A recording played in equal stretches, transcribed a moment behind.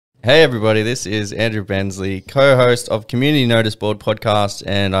Hey everybody, this is Andrew Bensley, co-host of Community Notice Board podcast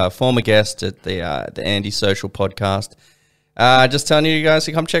and former guest at the Andy Social podcast. Just telling you guys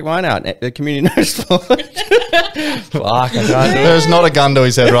to come check mine out at the Community Notice Board. Fuck, I can't do it. There's not a gun to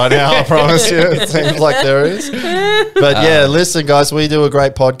his head right now, I promise you. It seems like there is. But yeah, listen guys, we do a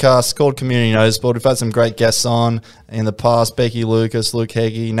great podcast called Community Notice Board. We've had some great guests on in the past, Becky Lucas, Luke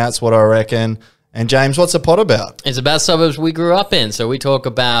Heggie, and that's what I reckon. And James, what's the pod about? It's about suburbs we grew up in. So we talk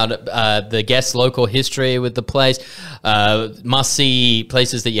about the guest's local history with the place, must-see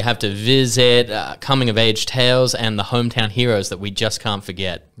places that you have to visit, coming-of-age tales, and the hometown heroes that we just can't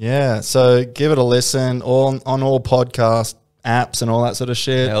forget. Yeah, so give it a listen on all podcast apps and all that sort of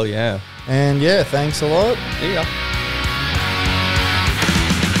shit. Hell yeah. And yeah, thanks a lot. See ya.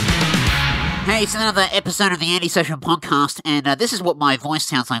 Hey, it's another episode of the Antisocial Podcast, and this is what my voice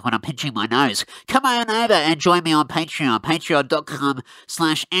sounds like when I'm pinching my nose. Come on over and join me on Patreon.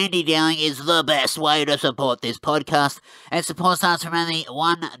 Patreon.com/Andy Dowling is the best way to support this podcast, and support starts from only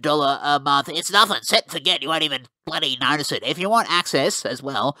 $1 a month. It's nothing. Set and forget. You won't even bloody notice it. If you want access as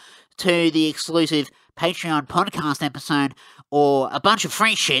well to the exclusive Patreon podcast episode or a bunch of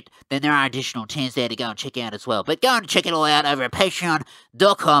free shit, then there are additional tiers there to go and check out as well. But go and check it all out over at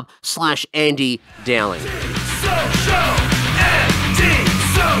patreon.com/Andy Dowling.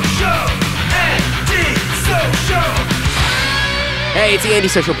 Hey, it's the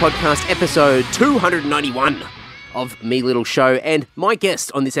Antisocial Podcast, episode 291 of Me Little Show, and my guest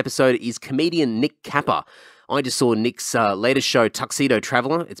on this episode is comedian Nick Capper. I just saw Nick's latest show, Tuxedo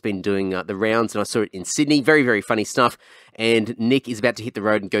Traveller. It's been doing the rounds, and I saw it in Sydney. Very, very funny stuff. And Nick is about to hit the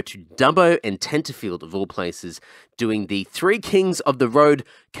road and go to Dubbo and Tenterfield, of all places, doing the Three Kings of the Road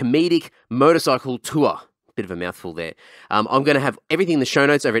comedic motorcycle tour. Bit of a mouthful there. I'm going to have everything in the show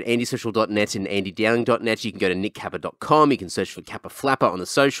notes over at andysocial.net and andydowling.net. You can go to nickcapper.com. You can search for Capper Flapper on the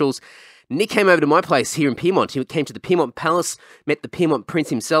socials. Nick came over to my place here in Pyrmont. He came to the Pyrmont Palace, met the Pyrmont Prince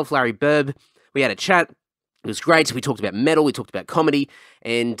himself, Larry Burb. We had a chat. It was great. We talked about metal, we talked about comedy,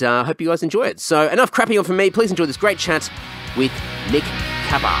 and I hope you guys enjoy it. So enough crapping on from me. Please enjoy this great chat with Nick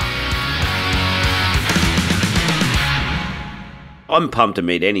Capper. I'm pumped to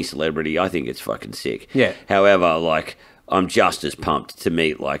meet any celebrity. I think it's fucking sick. Yeah. However, like, I'm just as pumped to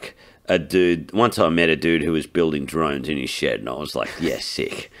meet, like, a dude. Once I met a dude who was building drones in his shed, and I was like, yeah,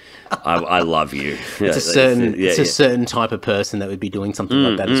 sick. I love you. It's a certain type of person that would be doing something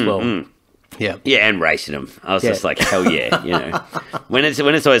like that as well. Yeah, yeah, and racing them. I was just like, hell yeah, you know. When it's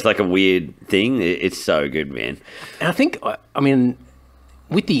always like a weird thing, it's so good, man. And I think, I mean,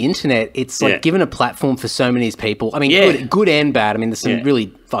 with the internet, it's like given a platform for so many people. I mean, good and bad. I mean, there's some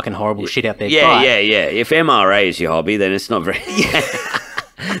really fucking horrible shit out there. Yeah. If MRA is your hobby, then it's not very.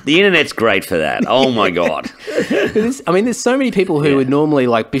 The internet's great for that. Oh my god. There's so many people who would normally,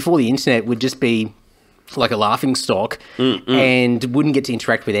 like, before the internet would just be like a laughing stock and wouldn't get to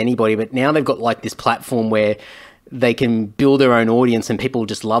interact with anybody, but now they've got like this platform where they can build their own audience and people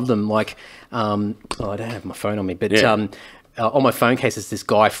just love them. Like, I don't have my phone on me, but on my phone case is this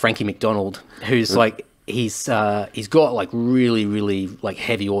guy, Frankie McDonald, who's like, he's got like really, really like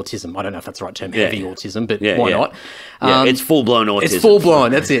heavy autism. I don't know if that's the right term, heavy autism, but why not? It's full-blown autism. It's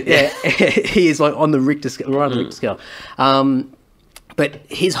full-blown, that's it. Yeah. He is like on the Richter scale, right on the Richter scale. But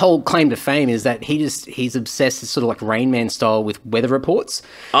his whole claim to fame is that he's obsessed, sort of like Rain Man style, with weather reports.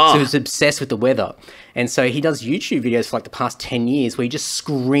 So he's obsessed with the weather. And so he does YouTube videos for like the past 10 years where he just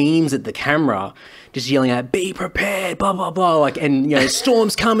screams at the camera, just yelling out, be prepared, blah, blah, blah. Like, and, you know,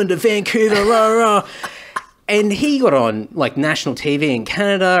 storms coming to Vancouver, rah, rah. And he got on like national TV in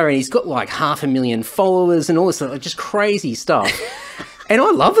Canada, and he's got like 500,000 followers and all this like, just crazy stuff. And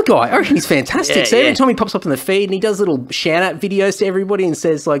I love the guy. I reckon he's fantastic. So every time he pops up in the feed and he does little shout-out videos to everybody and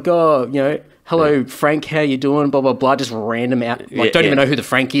says like, oh, you know, hello, Frank, how you doing, blah, blah, blah, just random out. Like, don't even know who the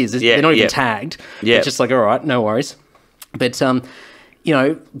Frank is. They're not even tagged. It's just like, all right, no worries. But, you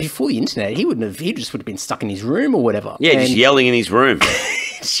know, before the internet, he just would have been stuck in his room or whatever. Yeah, just yelling in his room.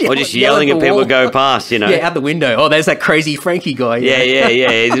 Or just yelling at people go past, you know. Yeah, out the window. Oh, there's that crazy Frankie guy. Yeah.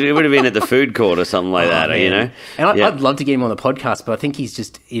 It would have been at the food court or something like that, man. You know. And I'd love to get him on the podcast, but I think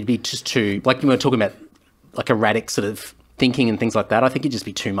it'd be just too, like you were talking about, like erratic sort of thinking and things like that. I think it'd just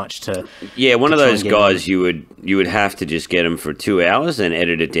be too much to. Yeah, one of those guys you would have to just get him for 2 hours and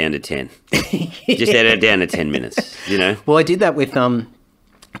edit it down to 10. Just edit it down to 10 minutes, you know. Well, I did that with do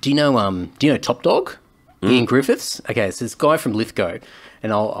you know Top Dog? Ian Griffiths? Okay, so this guy from Lithgow,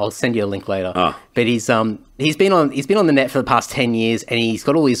 and I'll send you a link later. But he's been on the net for the past 10 years, and he's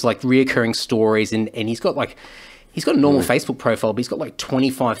got all these like reoccurring stories, and he's got a normal Facebook profile, but he's got like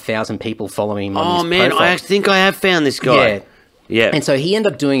 25,000 people following him on his profile. I think I have found this guy. Yeah. And so he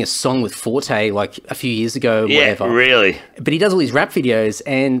ended up doing a song with Forte like a few years ago, whatever. Really. But he does all these rap videos,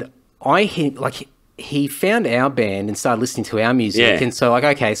 and he found our band and started listening to our music. Yeah. And so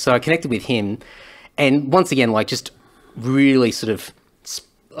okay, so I connected with him, and once again, like just really sort of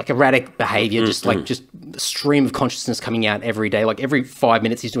like erratic behavior, just a stream of consciousness coming out every day. Like every 5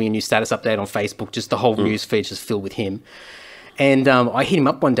 minutes he's doing a new status update on Facebook, just the whole news feed just filled with him. And I hit him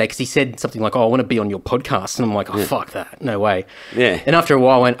up one day because he said something like, "Oh, I want to be on your podcast." And I'm like, "Oh, fuck that. No way." Yeah. And after a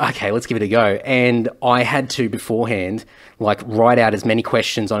while, I went, "Okay, let's give it a go." And I had to, beforehand, like write out as many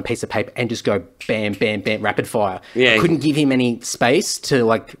questions on a piece of paper and just go bam, bam, bam, rapid fire. Yeah. I couldn't give him any space to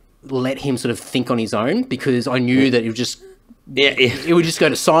like let him sort of think on his own because I knew that it would just it would just go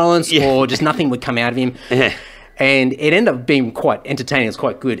to silence or just nothing would come out of him. Yeah. And it ended up being quite entertaining. It was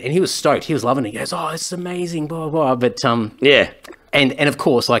quite good. And he was stoked. He was loving it. He goes, "Oh, this is amazing, blah, blah, blah." But, And of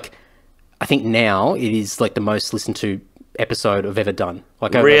course, like, I think now it is like the most listened to episode I've ever done.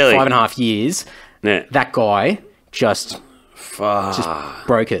 Like, over 5.5 years, that guy just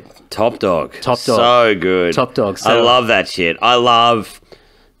broke it. Top dog. Top dog. So good. Top dog. I love that shit. I love...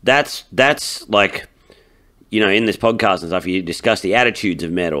 That's like, you know, in this podcast and stuff, you discuss the attitudes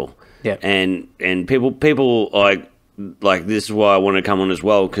of metal. Yeah. And people like this is why I want to come on as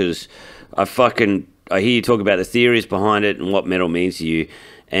well, because I hear you talk about the theories behind it and what metal means to you.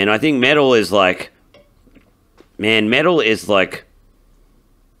 And I think metal is like,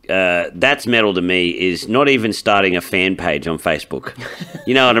 that's metal to me, is not even starting a fan page on Facebook.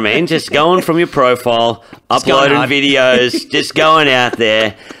 You know what I mean? Just going from your profile, uploading videos, just going out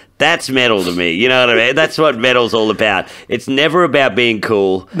there. That's metal to me. You know what I mean? That's what metal's all about. It's never about being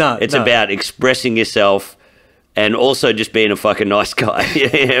cool. No, it's about expressing yourself and also just being a fucking nice guy.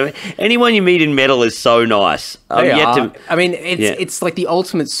 Anyone you meet in metal is so nice. I mean, it's like the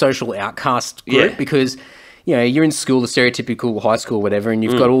ultimate social outcast group because, you know, you're in school, the stereotypical high school, whatever, and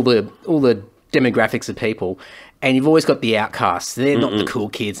you've got all the demographics of people, and you've always got the outcasts. They're not the cool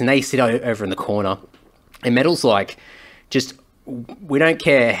kids, and they sit over in the corner. And metal's like, just, we don't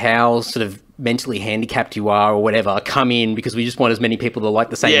care how sort of mentally handicapped you are or whatever, come in because we just want as many people to like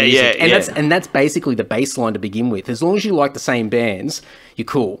the same music. And that's basically the baseline to begin with. As long as you like the same bands, you're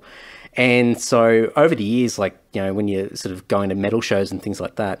cool. And so over the years, like, you know, when you're sort of going to metal shows and things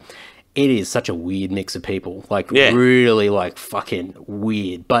like that, it is such a weird mix of people, like really like fucking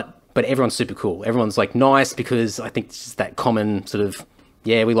weird, but everyone's super cool. Everyone's like nice because I think it's just that common sort of,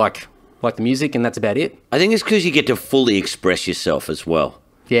 we like the music and that's about it. I think it's because you get to fully express yourself as well.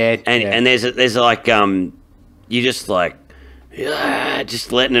 Yeah. And there's like, you just like,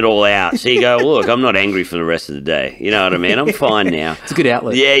 just letting it all out. So you go, look, I'm not angry for the rest of the day. You know what I mean? I'm fine now. It's a good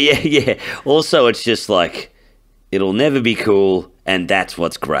outlet. Yeah. Also, it's just like, it'll never be cool, and that's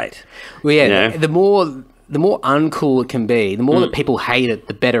what's great. Well, yeah, you know? the more uncool it can be, the more that people hate it,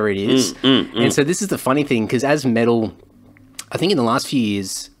 the better it is. And so this is the funny thing, because as metal, I think in the last few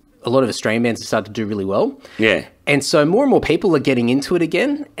years, a lot of Australian bands have started to do really well. Yeah. And so more and more people are getting into it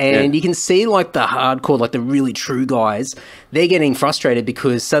again. And you can see like the hardcore, like the really true guys, they're getting frustrated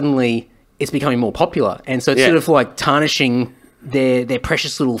because suddenly it's becoming more popular. And so it's sort of like tarnishing their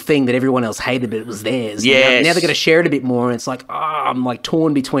precious little thing that everyone else hated, but it was theirs. Yes. Now they're going to share it a bit more. And it's like, I'm like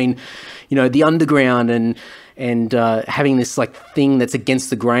torn between, you know, the underground and having this like thing that's against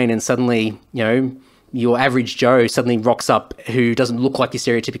the grain. And suddenly, you know, your average Joe suddenly rocks up who doesn't look like your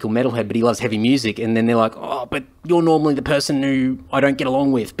stereotypical metalhead, but he loves heavy music. And then they're like, oh, but you're normally the person who I don't get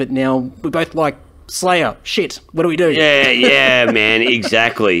along with. But now we both like Slayer. Shit, what do we do? Yeah, man,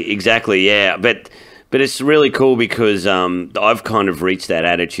 exactly, yeah. But it's really cool because I've kind of reached that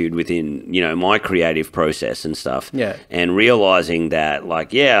attitude within, you know, my creative process and stuff. Yeah. And realizing that,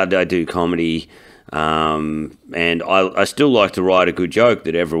 like, I do comedy, and I still like to write a good joke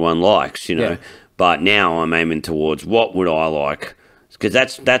that everyone likes, you know. Yeah. But now I'm aiming towards what would I like, because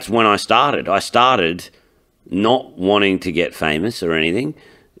that's when I started. I started not wanting to get famous or anything.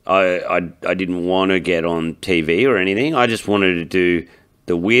 I didn't want to get on TV or anything. I just wanted to do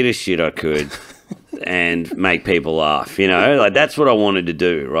the weirdest shit I could and make people laugh, you know? Like, that's what I wanted to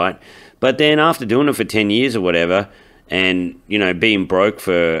do, right? But then after doing it for 10 years or whatever, and, you know, being broke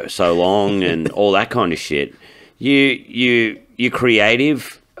for so long and all that kind of shit, your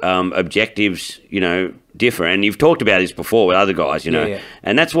creative objectives, you know, differ. And you've talked about this before with other guys, you know. Yeah.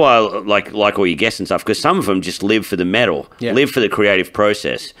 And that's why I like all your guests and stuff, because some of them just live for the metal, live for the creative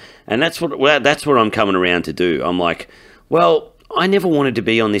process. And that's what I'm coming around to do. I'm like, well, I never wanted to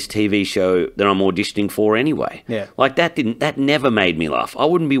be on this TV show that I'm auditioning for anyway. Yeah. Like that never made me laugh. I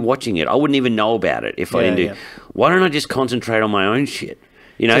wouldn't be watching it. I wouldn't even know about it if I didn't do. Yeah. Why don't I just concentrate on my own shit?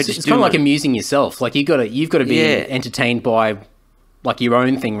 You know, So it's kind of like amusing yourself. Like you've got to be entertained by like your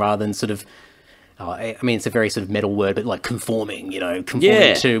own thing rather than sort of. I mean, it's a very sort of metal word, but like conforming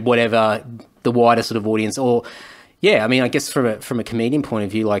to whatever the wider sort of audience or. Yeah, I mean, I guess from a comedian point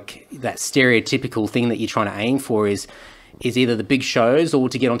of view, like that stereotypical thing that you're trying to aim for is either the big shows or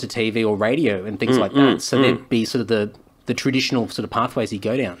to get onto TV or radio and things like that. So there'd be sort of the traditional sort of pathways you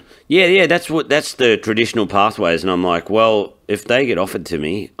go down. Yeah, that's the traditional pathways, and I'm like, well, if they get offered to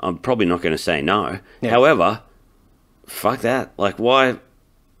me, I'm probably not going to say no. Yeah. However, fuck that. Like, why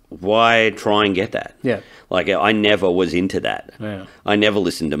try and get that? Yeah, like I never was into that. Yeah. I never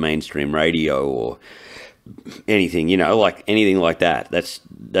listened to mainstream radio or anything, like anything like that. That's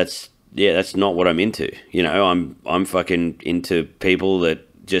not what I'm into. I'm fucking into people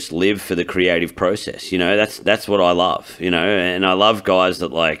that just live for the creative process. That's what I love. And I love guys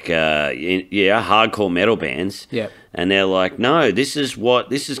that like hardcore metal bands. Yeah. And they're like, no, this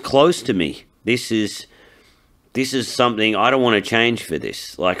is close to me. This is something I don't want to change for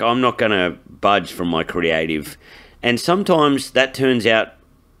this. Like, I'm not going to budge from my creative. And sometimes that turns out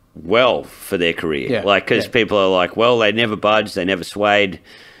well for their career, because people are like, well, they never budged, they never swayed,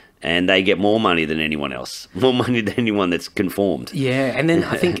 and they get more money than anyone else, more money than anyone that's conformed. Yeah, and then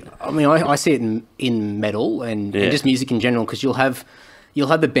I think, I see it in metal and just music in general, because you'll have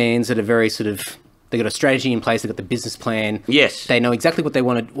the bands that are very sort of, they've got a strategy in place, they've got the business plan. Yes, they know exactly what they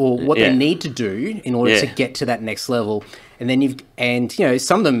want to, or what they need to do in order to get to that next level. And then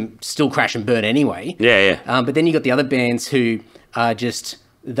some of them still crash and burn anyway. But then you've got the other bands who are just.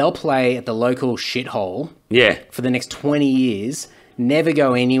 They'll play at the local shithole for the next 20 years, never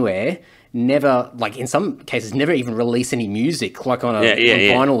go anywhere, never, like in some cases, never even release any music, like on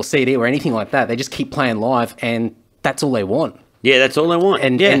vinyl or CD or anything like that. They just keep playing live, and that's all they want. Yeah, that's all they want.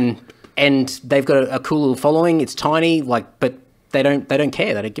 And they've got a cool little following. It's tiny, but they don't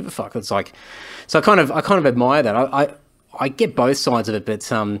care. They don't give a fuck. It's like, so I kind of admire that. I get both sides of it,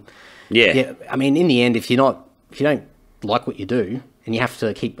 but I mean, in the end, if you don't like what you do, and you have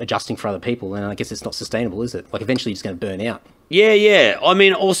to keep adjusting for other people, and I guess it's not sustainable, is it? Like, eventually you're just going to burn out. Yeah. I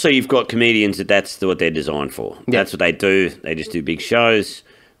mean, also you've got comedians that's what they're designed for. Yeah. That's what they do. They just do big shows.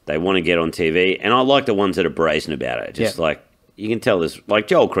 They want to get on TV. And I like the ones that are brazen about it. Just like, you can tell this, like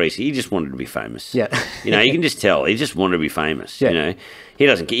Joel Creasy, he just wanted to be famous. Yeah. You can just tell. He just wanted to be famous. Yeah.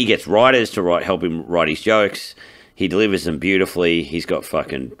 He gets writers to help him write his jokes. He delivers them beautifully. He's got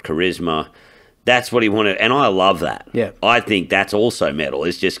fucking charisma. That's what he wanted, and I love that. Yeah. I think that's also metal.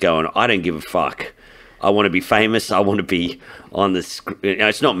 It's just going, I don't give a fuck. I want to be famous. I want to be on the screen.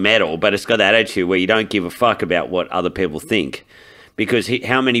 It's not metal, but it's got that attitude where you don't give a fuck about what other people think. Because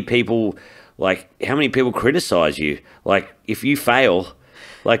how many people criticize you? Like, if you fail,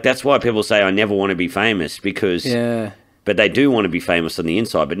 like, that's why people say, I never want to be famous, because... Yeah. But they do want to be famous on the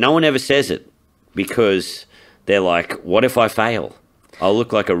inside, but no one ever says it, because they're like, what if I fail? I'll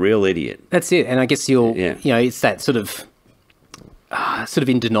look like a real idiot. That's it. And I guess it's that sort of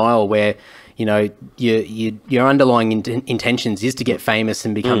in denial where, your underlying intentions is to get famous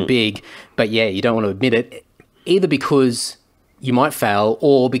and become big, but you don't want to admit it, either because you might fail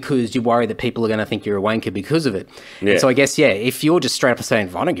or because you worry that people are going to think you're a wanker because of it. Yeah. And so I guess, if you're just straight up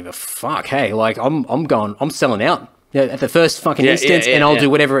saying, I don't give a fuck, hey, like I'm selling out. At the first fucking instance, and I'll do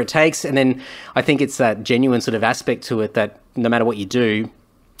whatever it takes. And then I think it's that genuine sort of aspect to it that no matter what you do,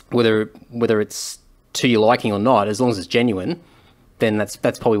 whether it's to your liking or not, as long as it's genuine, then that's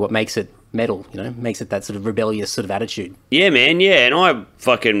probably what makes it metal, makes it that sort of rebellious sort of attitude. Yeah, man, yeah.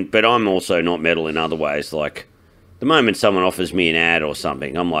 And but I'm also not metal in other ways. Like, the moment someone offers me an ad or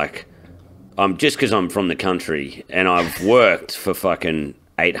something, I'm like, just because I'm from the country and I've worked for fucking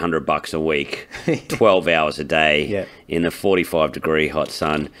 $800 a week, 12 hours a day in the 45-degree hot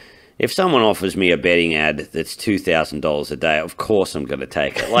sun. If someone offers me a betting ad that's $2,000 a day, of course I'm going to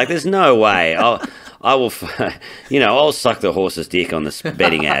take it. Like, there's no way. I'll suck the horse's dick on this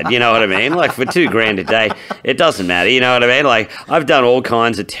betting ad. You know what I mean? Like, for $2,000 a day, it doesn't matter. You know what I mean? Like, I've done all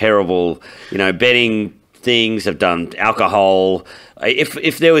kinds of terrible, betting things. I've done alcohol.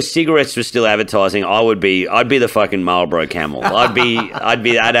 If there was cigarettes were still advertising, I'd be the fucking Marlboro Camel. I'd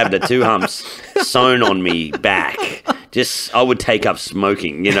have the two humps sewn on me back. I would take up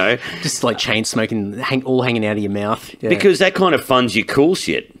smoking, just like chain smoking, all hanging out of your mouth. Yeah. Because that kind of funds your cool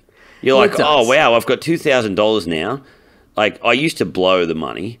shit. You're like, oh wow, I've got $2,000 now. Like, I used to blow the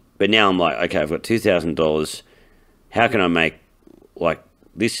money, but now I'm like, okay, I've got $2,000. How can I make, like,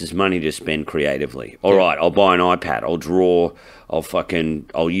 this is money to spend creatively. All right, I'll buy an iPad. I'll draw.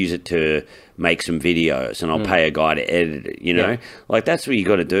 I'll use it to make some videos, and I'll pay a guy to edit it. Yeah. Like, that's what you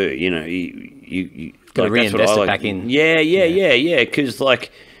got to do. You got to reinvest it back in. Yeah. Because,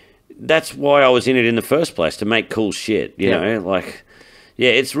 like, that's why I was in it in the first place, to make cool shit. You know, like, Yeah,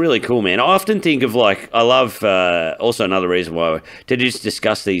 it's really cool, man. I often think of like, I love, also another reason why, to just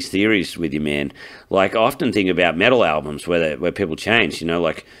discuss these theories with you, man. Like, I often think about metal albums where people change, you know,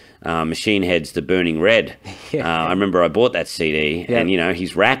 like Machine Head's The Burning Red. I remember I bought that CD and, you know,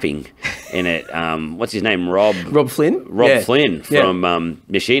 he's rapping in it. What's his name? Rob Flynn? Flynn from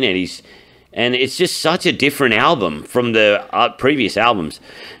Machine Head. And it's just such a different album from the previous albums.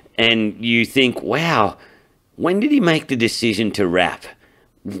 And you think, wow, when did he make the decision to rap?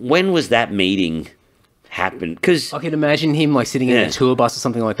 When was that meeting happen? Because I can imagine him like sitting in a tour bus or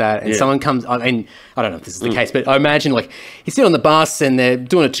something like that, and someone comes. I mean, I don't know if this is the case, but I imagine like he's sitting on the bus and they're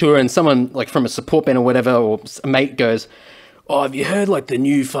doing a tour, and someone like from a support band or whatever, or a mate goes, "Oh, have you heard like the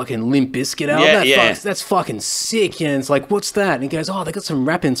new fucking Limp Bizkit album? That's fucking sick." And it's like, "What's that?" And he goes, "Oh, they got some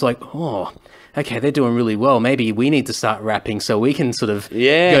rapping." It's like, "Oh, okay, they're doing really well. Maybe we need to start rapping so we can sort of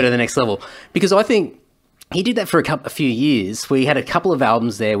go to the next level." Because I think he did that for a few years. We had a couple of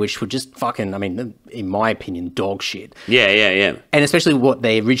albums there which were just fucking, I mean, in my opinion, dog shit. Yeah. And especially what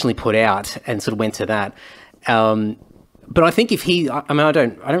they originally put out and sort of went to that. But I think if he, I mean, I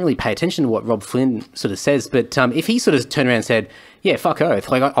don't really pay attention to what Rob Flynn sort of says, but if he sort of turned around and said, yeah, fuck Oath,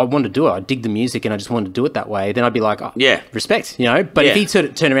 like I wanted to do it, I dig the music and I just wanted to do it that way, then I'd be like, oh, yeah, respect, you know? But if he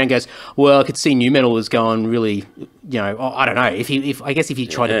turned around and goes, well, I could see new metal was going really, you know, I don't know, if I guess if he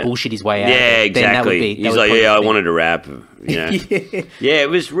tried to bullshit his way out, exactly. then that would be... He's like, I wanted to rap, you know? Yeah, it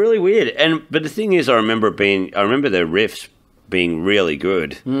was really weird. But the thing is, I remember the riffs being really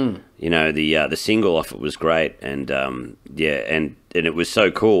good. You know, the single off it was great, and and it was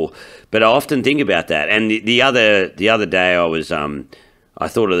so cool. But I often think about that. And the other day I was I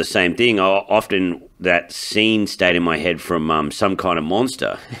thought of the same thing. Often that scene stayed in my head from Some Kind of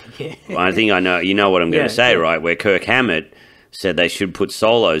Monster. I think I know, you know what I'm going to say, right? Where Kirk Hammett said they should put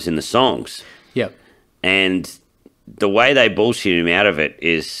solos in the songs. Yep. And the way they bullshit him out of it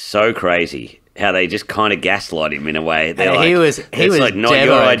is so crazy. How they just kind of gaslight him in a way. They're like, he was like not demoed.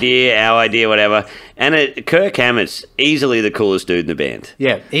 your idea, our idea, whatever. And Kirk Hammett's easily the coolest dude in the band.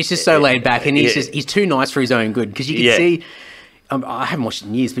 Yeah, he's just so laid back, and he's too nice for his own good. Because you can see, I haven't watched it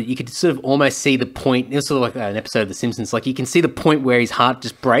in years, but you could sort of almost see the point. It was sort of like an episode of The Simpsons. Like you can see the point where his heart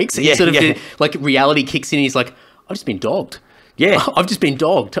just breaks. And he sort of like reality kicks in. And he's like, I've just been dogged. Yeah, I've just been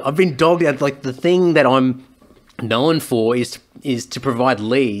dogged. I've been dogged out. Like the thing that I'm known for is to provide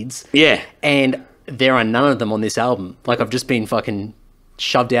leads. Yeah. And there are none of them on this album. Like I've just been fucking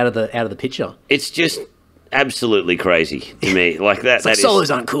shoved out of the picture. It's just absolutely crazy to me. Like that. It's like solos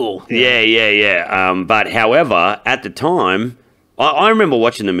aren't cool. Yeah. But however, at the time, I remember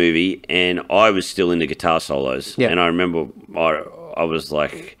watching the movie and I was still into guitar solos. Yeah. And I remember I was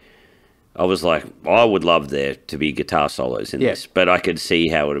like, I would love there to be guitar solos in this, but I could see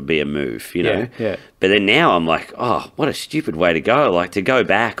how it would be a move, you know? Yeah. But then now I'm like, oh, what a stupid way to go. Like, to go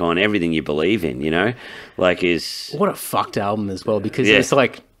back on everything you believe in, you know? Like, what a fucked album as well, because it's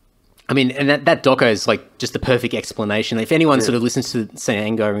like, I mean, and that doco is like just the perfect explanation. If anyone sort of listens to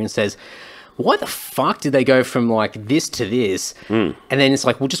Sango and says, why the fuck did they go from like this to this? And then it's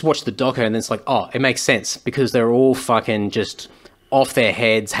like, we'll just watch the doco, and then it's like, oh, it makes sense because they're all fucking just off their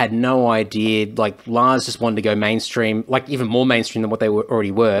heads, had no idea. Like Lars just wanted to go mainstream, like even more mainstream than what they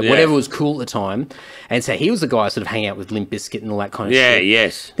already were. Whatever was cool at the time. And so he was the guy sort of hanging out with Limp Bizkit and all that kind of shit.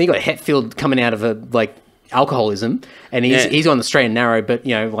 Yes. Then you got Hetfield coming out of like alcoholism, and he's on the straight and narrow. But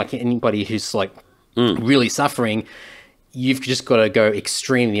you know, like anybody who's like really suffering, you've just got to go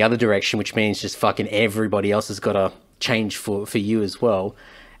extreme in the other direction, which means just fucking everybody else has got to change for you as well.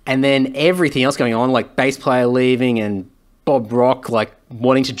 And then everything else going on, like bass player leaving and Bob Rock like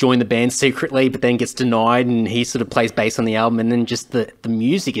wanting to join the band secretly, but then gets denied, and he sort of plays bass on the album, and then just the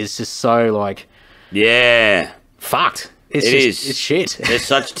music is just so like fucked. It's shit. There's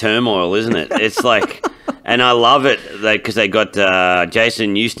such turmoil, isn't it? It's like, and I love it because they got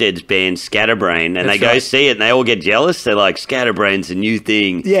Jason Newsted's band Scatterbrain, and they go see it, and they all get jealous. They're like, Scatterbrain's a new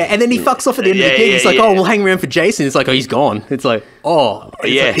thing. Yeah, and then he fucks off at the end of the gig. It's like, oh, we'll hang around for Jason. It's like, oh, he's gone. It's like, oh,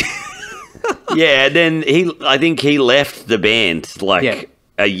 and then I think he left the band like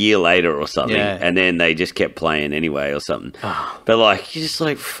a year later or something, and then they just kept playing anyway or something. But like, you're just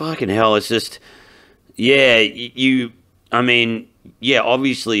like, fucking hell, it's just, I mean,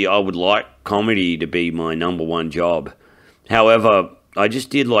 obviously I would like comedy to be my number one job. However, I just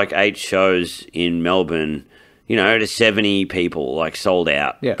did like 8 shows in Melbourne, you know, to 70 people, like sold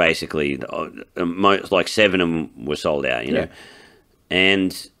out, basically. Like 7 of them were sold out, you know.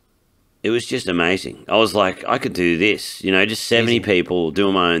 And it was just amazing. I was like, I could do this, you know, just 70 people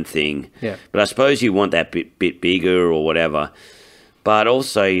doing my own thing. Yeah. But I suppose you want that bit bigger or whatever. But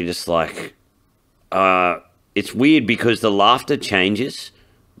also you're just like, it's weird because the laughter changes.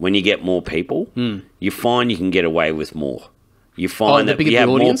 when you get more people, you find you can get away with more. You find the that bigger you the have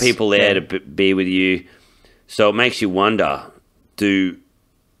more audience? people there to be with you. So it makes you wonder,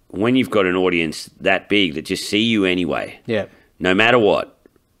 when you've got an audience that big that just see you anyway, no matter what,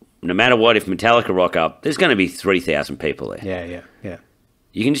 if Metallica rock up, there's going to be 3,000 people there. Yeah.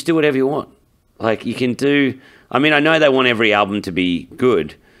 You can just do whatever you want. Like, you can do... I mean, I know they want every album to be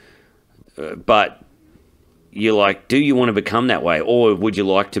good, but you're like, do you want to become that way? Or would you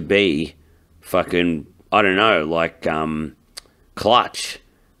like to be fucking, I don't know, like Clutch?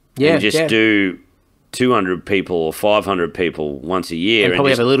 Yeah, and just do 200 people or 500 people once a year. And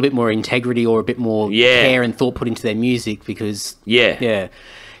probably have a little bit more integrity or a bit more care and thought put into their music because... Yeah.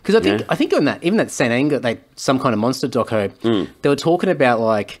 Because I think on that, even that St. Anger, some kind of monster doco, they were talking about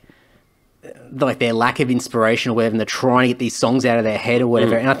like their lack of inspiration or whatever, and they're trying to get these songs out of their head or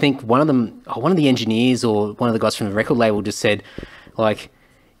whatever. And I think one of the engineers or one of the guys from the record label just said, like,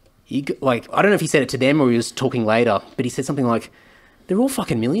 I don't know if he said it to them or he was talking later, but he said something like, they're all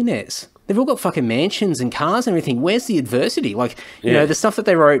fucking millionaires. They've all got fucking mansions and cars and everything. Where's the adversity? Like, you know, the stuff that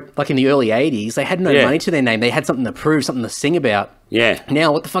they wrote, like in the early 80s, they had no money to their name. They had something to prove, something to sing about. Yeah.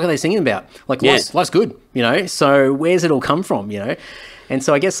 Now, what the fuck are they singing about? Like, life's good, you know? So where's it all come from, you know? And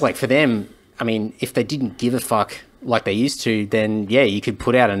so I guess, like, for them, I mean, if they didn't give a fuck like they used to, then, yeah, you could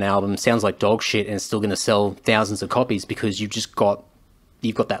put out an album, sounds like dog shit, and it's still going to sell thousands of copies because you've got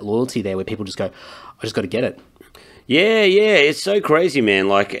that loyalty there where people just go, I just got to get it. Yeah, it's so crazy, man.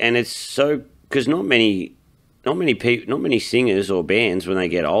 Like, and it's so because not many singers or bands when they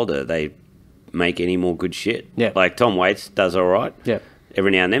get older they make any more good shit. Yeah, like Tom Waits does all right. Yeah,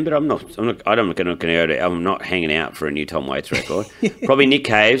 every now and then, but I'm not going to go to. I'm not hanging out for a new Tom Waits record. Probably Nick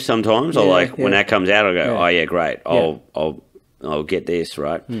Cave sometimes. I'll when that comes out, I'll go, oh yeah, great. I'll get this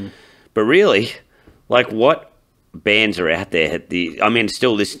right. But really, like, what bands are out there? I mean,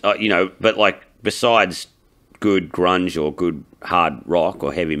 still this, but like besides good grunge or good hard rock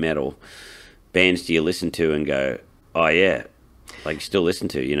or heavy metal bands do you listen to and go, oh yeah, like still listen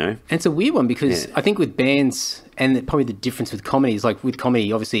to, you know? And it's a weird one because I think with bands, and probably the difference with comedy is, like, with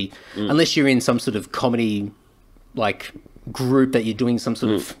comedy, obviously, unless you're in some sort of comedy like group that you're doing some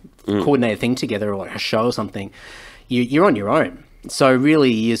sort of coordinated thing together or like a show or something, you're on your own. So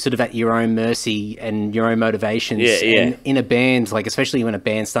really, you're sort of at your own mercy and your own motivations. And in a band, like especially when a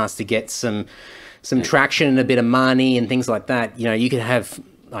band starts to get some traction and a bit of money and things like that, you know, you could have,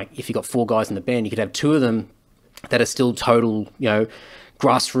 like, if you got 4 guys in the band, you could have 2 of them that are still total, you know,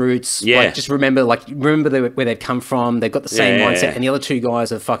 grassroots. Yeah. Like, just remember where they've come from. They've got the same mindset. And the other 2 guys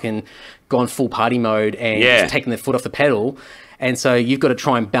have fucking gone full party mode and just taken their foot off the pedal. And so you've got to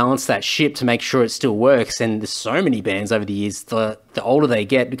try and balance that ship to make sure it still works. And there's so many bands over the years, the older they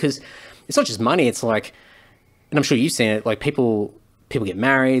get, because it's not just money. It's like, and I'm sure you've seen it, like people get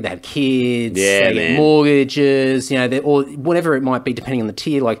married, they have kids, they get mortgages, you know, or whatever it might be, depending on the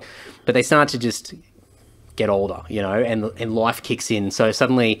tier. Like, but they start to just get older, you know, and life kicks in. So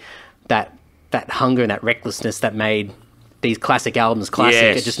suddenly, that hunger and that recklessness that made these classic albums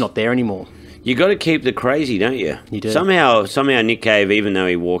classic are just not there anymore. You got to keep the crazy, don't you? You do. Somehow Nick Cave, even though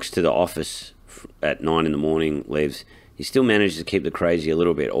he walks to the office at 9 a.m, leaves, he still manages to keep the crazy a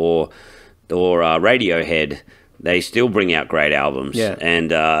little bit. Or Radiohead. They still bring out great albums, and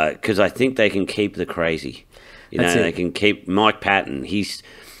because I think they can keep the crazy, you know, they can keep Mike Patton.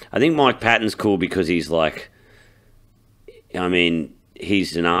 I think Mike Patton's cool because he's like, I mean,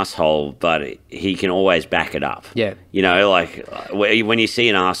 he's an asshole, but he can always back it up. Yeah, you know, like when you see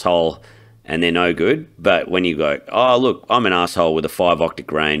an asshole and they're no good, but when you go, oh look, I'm an asshole with a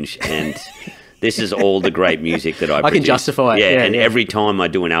 5-octave range and. This is all the great music that I produce. can justify it. Yeah, and every time I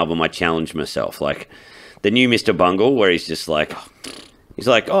do an album, I challenge myself, like. The new Mr. Bungle, where he's like,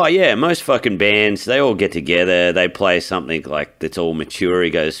 oh yeah, most fucking bands, they all get together, they play something like that's all mature. He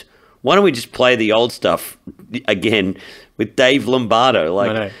goes, why don't we just play the old stuff again with Dave Lombardo?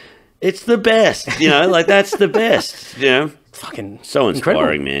 Like, it's the best, you know, like that's the best, you know. Fucking so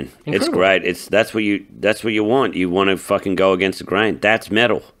inspiring, man. Incredible. It's great. That's what you want. You want to fucking go against the grain. That's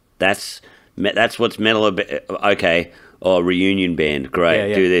metal. That's what's metal about. Okay. Oh, reunion band,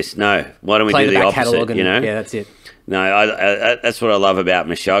 great. Do this. No, why don't we do the opposite? You know, that's it. No, I that's what I love about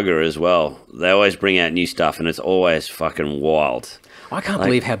Meshuggah as well. They always bring out new stuff, and it's always fucking wild. I can't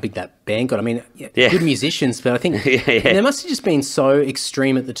believe how big that band got. I mean, good musicians, but I think they must have just been so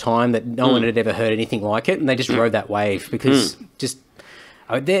extreme at the time that no one had ever heard anything like it, and they just rode that wave because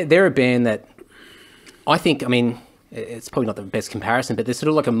they're a band that I think. I mean. It's probably not the best comparison, but they're sort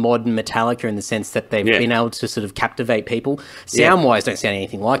of like a modern Metallica in the sense that they've been able to sort of captivate people. Sound-wise, don't sound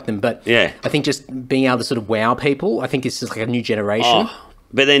anything like them, but I think just being able to sort of wow people, I think it's just like a new generation.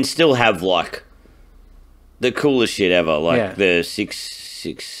 but then still have like the coolest shit ever, like the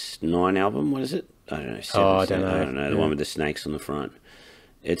 669 album. What is it? I don't know. I don't know. The one with the snakes on the front.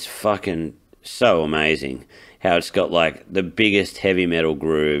 It's fucking so amazing how it's got like the biggest heavy metal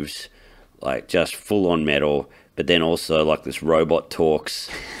grooves, like just full on metal, but then also like this robot talks,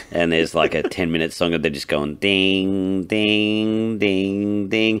 and there's like a 10-minute song that they're just going ding, ding, ding,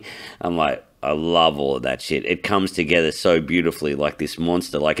 ding. I'm like, I love all of that shit. It comes together so beautifully, like this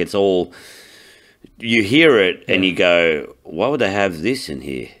monster. Like it's all, you hear it and you go, why would they have this in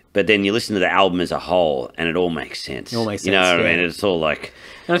here? But then you listen to the album as a whole, and it all makes sense. It all makes sense. You know what I mean? It's all like,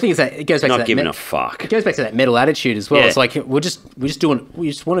 and I think it's that it goes back to not that giving a fuck. It goes back to that metal attitude as well. Yeah. It's like we just want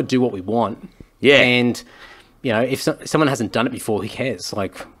to do what we want. Yeah. And you know, if someone hasn't done it before, who cares?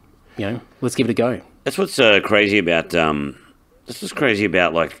 Like, you know, let's give it a go. That's what's crazy about. That's what's crazy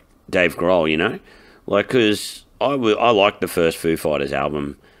about like Dave Grohl. You know, like because I liked the first Foo Fighters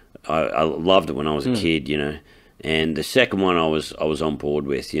album. I loved it when I was a kid. You know. And the second one I was on board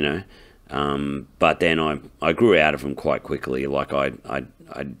with, you know, but then I grew out of him quite quickly. Like I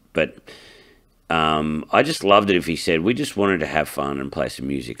just loved it if he said we just wanted to have fun and play some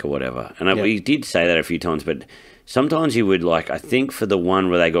music or whatever. And he did say that a few times, but sometimes he would like. I think for the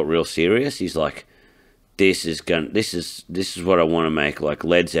one where they got real serious, he's like, this is what I want to make, like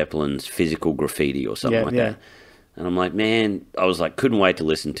Led Zeppelin's Physical Graffiti or something like that. And I'm like, man, I was like, couldn't wait to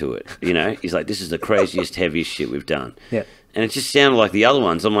listen to it. You know, he's like, this is the craziest, heaviest shit we've done. Yeah. And it just sounded like the other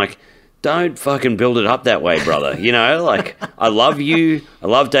ones. I'm like, don't fucking build it up that way, brother. You know, like, I love you. I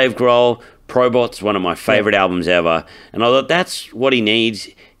love Dave Grohl. Probot's one of my favorite albums ever. And I thought that's what he needs.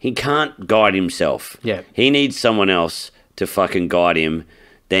 He can't guide himself. Yeah. He needs someone else to fucking guide him.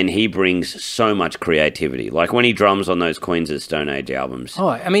 Then he brings so much creativity. Like when he drums on those Queens of the Stone Age albums. Oh,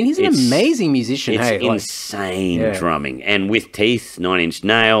 I mean, he's an amazing musician. It's hey, insane drumming. And with Teeth, 9 Inch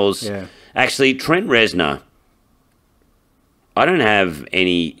Nails. Yeah. Actually, Trent Reznor, I don't have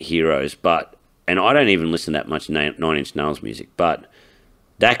any heroes, and I don't even listen that much 9 Inch Nails music, but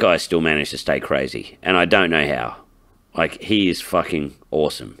that guy still managed to stay crazy. And I don't know how. Like, he is fucking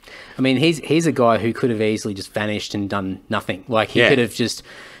awesome. I mean, he's a guy who could have easily just vanished and done nothing. Like, he could have just...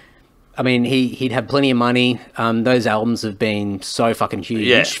 I mean, he'd have plenty of money. Those albums have been so fucking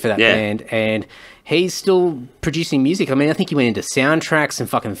huge for that band. And he's still producing music. I mean, I think he went into soundtracks and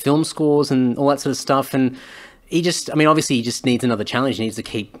fucking film scores and all that sort of stuff. And he just... I mean, obviously, he just needs another challenge. He needs to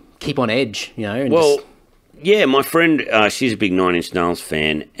keep on edge, you know? And yeah, my friend, she's a big 9 Inch Nails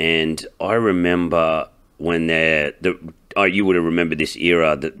fan. And I remember... when you would have remembered this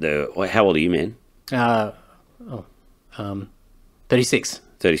era. How old are you, man? 36.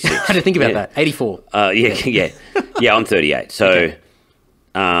 36. I had to think about that. 84. Yeah, I'm 38. So,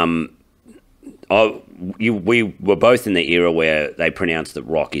 we were both in the era where they pronounced that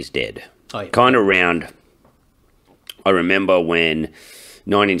rock is dead. Oh, yeah. Kind of around. I remember when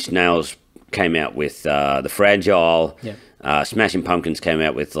 9 Inch Nails came out with The Fragile. Yeah. Smashing Pumpkins came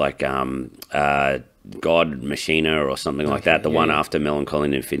out with like God Machina or something like that. The one after Melancholy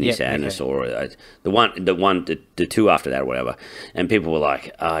and Infinity Sadness, or the two after that or whatever. And people were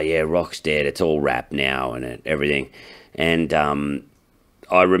like, "Oh yeah, rock's dead. It's all rap now and everything." And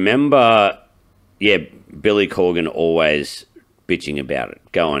I remember, Billy Corgan always bitching about it,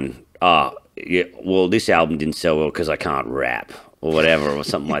 going, well, this album didn't sell well because I can't rap or whatever or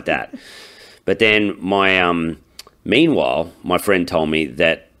something like that. But then meanwhile, my friend told me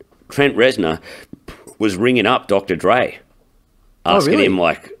that Trent Reznor was ringing up Dr. Dre, asking him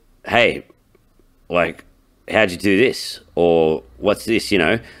like, "Hey, like, how'd you do this? Or what's this?" You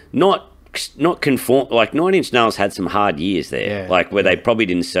know, not conform. Like 9 Inch Nails had some hard years there, like where they probably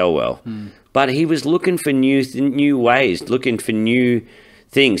didn't sell well, but he was looking for new ways, looking for new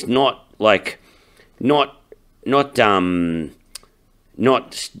things, not losing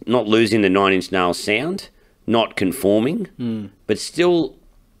the 9 Inch Nails sound, not conforming, but still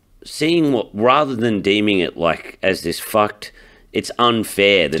seeing what, rather than deeming it like as this fucked, it's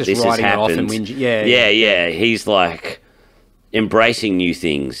unfair that just this has happened. He's like embracing new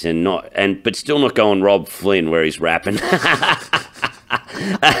things but still not going Rob Flynn where he's rapping. I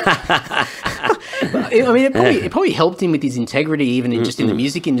mean, it probably helped him with his integrity, even in the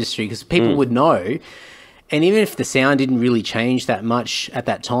music industry, because people would know. And even if the sound didn't really change that much at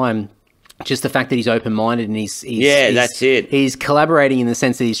that time, just the fact that he's open-minded and that's it. He's collaborating in the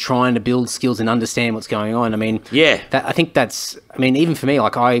sense that he's trying to build skills and understand what's going on. I mean, I think that's. I mean, even for me,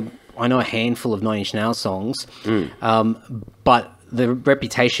 like I know a handful of 9 Inch Nails songs, but the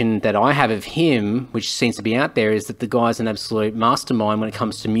reputation that I have of him, which seems to be out there, is that the guy's an absolute mastermind when it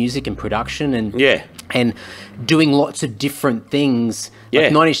comes to music and production and doing lots of different things. Yeah.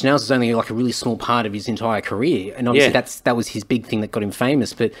 Like 9 Inch Nails is only like a really small part of his entire career, and obviously that was his big thing that got him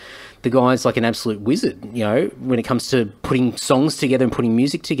famous. But the guy's like an absolute wizard, you know, when it comes to putting songs together and putting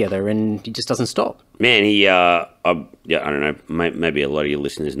music together, and he just doesn't stop. Man, he I don't know, maybe a lot of your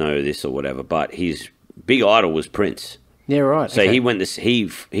listeners know this or whatever, but his big idol was Prince. Yeah, right. So he went this. He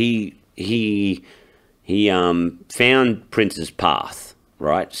found Prince's path,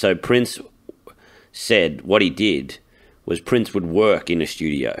 right? So Prince said what he did was Prince would work in a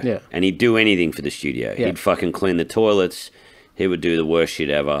studio, and he'd do anything for the studio. He'd fucking clean the toilets. He would do the worst shit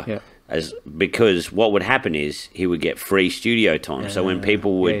ever. Because what would happen is he would get free studio time. So when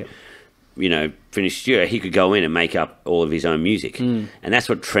people would, you know, finish studio, he could go in and make up all of his own music. And that's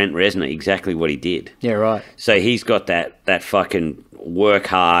what Trent Reznor, exactly what he did. Yeah, right. So he's got that fucking work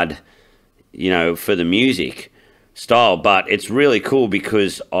hard, you know, for the music style. But it's really cool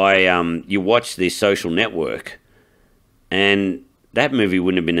because you watch this Social Network, and that movie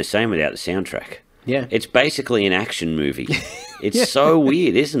wouldn't have been the same without the soundtrack. Yeah. It's basically an action movie. It's so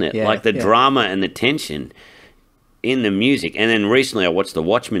weird, isn't it? Like the drama and the tension in the music. And then recently I watched the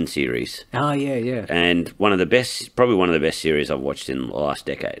Watchmen series. Oh, yeah. And probably one of the best series I've watched in the last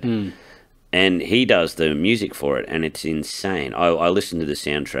decade. And he does the music for it, and it's insane. I listen to the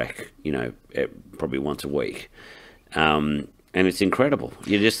soundtrack, you know, probably once a week. And it's incredible.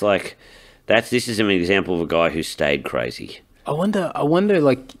 You're just like, this is an example of a guy who stayed crazy. I wonder,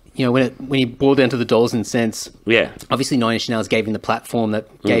 like, you know, when he boiled down to the dollars and cents. Yeah. Obviously, 9 Inch Nails gave him the platform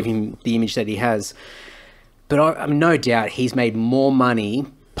that gave him the image that he has. But I mean, no doubt he's made more money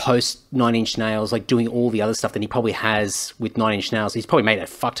post 9 Inch Nails, like doing all the other stuff than he probably has with 9 Inch Nails. He's probably made a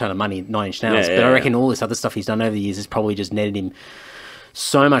fuck ton of money at 9 Inch Nails. But I reckon all this other stuff he's done over the years has probably just netted him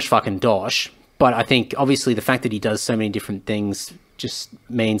so much fucking dosh. But I think, obviously, the fact that he does so many different things just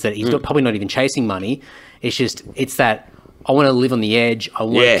means that he's probably not even chasing money. It's that I want to live on the edge. I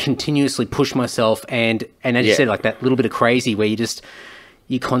want to continuously push myself. And as you said, like that little bit of crazy where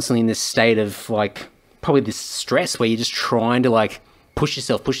you're constantly in this state of like, probably this stress where you're just trying to like push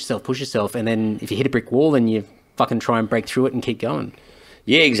yourself. And then if you hit a brick wall, then you fucking try and break through it and keep going.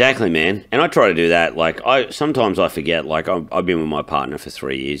 Yeah, exactly, man. And I try to do that. Like sometimes I forget, like I've been with my partner for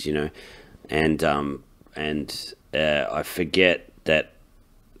 3 years, you know, and I forget that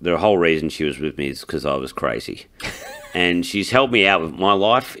the whole reason she was with me is because I was crazy. And she's helped me out with my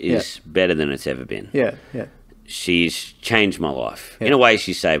life is better than it's ever been. Yeah. She's changed my life. In a way,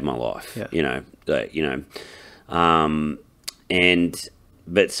 she saved my life, you know.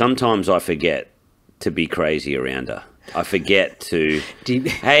 But sometimes I forget to be crazy around her. I forget to,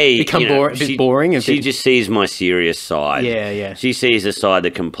 become a bit boring? She just sees my serious side. Yeah. She sees the side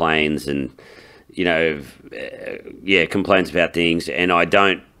that complains and, you know, complains about things, and I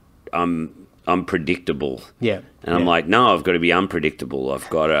don't, I'm predictable. Yeah. And I'm like, no, I've got to be unpredictable. I've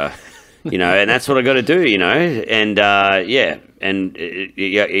got to, you know, and that's what I got to do, you know. And I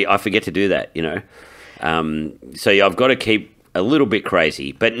forget to do that, you know. So I've got to keep a little bit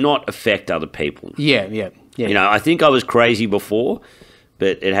crazy, but not affect other people. Yeah. You know, I think I was crazy before,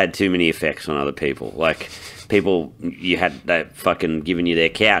 but it had too many effects on other people. Like people, you had that fucking giving you their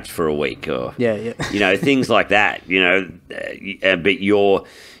couch for a week, or you know, things like that. You know, but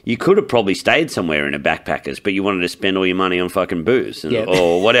you could have probably stayed somewhere in a backpackers, but you wanted to spend all your money on fucking booze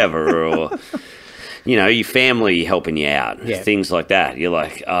or whatever, or you know, your family helping you out, things like that. You're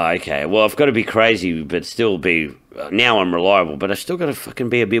like, oh, okay, well, I've got to be crazy, but still be. Now I'm reliable, but I still got to fucking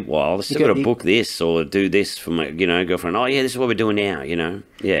be a bit wild. I still got to book this or do this for my, you know, girlfriend. Oh yeah, this is what we're doing now. You know,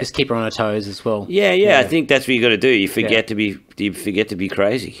 just keep her on her toes as well. Yeah. I think that's what you got to do. You forget to be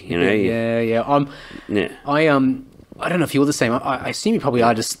crazy. You know. I don't know if you're the same. I assume you probably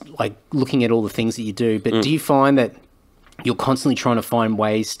are, just like looking at all the things that you do. But do you find that you're constantly trying to find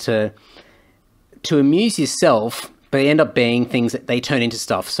ways to amuse yourself, but they end up being things that they turn into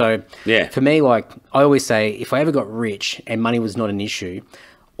stuff? So for me, like I always say, if I ever got rich and money was not an issue,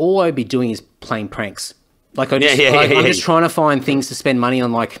 all I'd be doing is playing pranks. Like I'm just trying to find things to spend money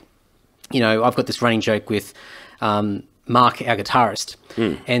on. Like, you know, I've got this running joke with Mark, our guitarist.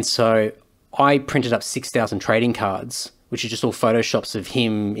 And so I printed up 6,000 trading cards, which are just all photoshops of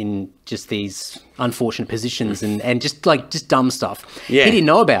him in just these unfortunate positions and just dumb stuff. He didn't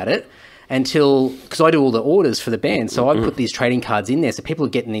know about it until, because I do all the orders for the band. So I put these trading cards in there. So people are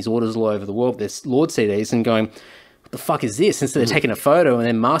getting these orders all over the world, there's Lord CDs, and going, what the fuck is this? Instead of taking a photo, and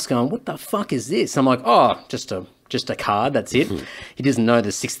then Mark's going, what the fuck is this? I'm like, oh, just a card, that's it. He doesn't know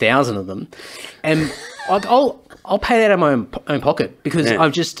there's 6,000 of them. And I'll I'll pay that out of my own pocket because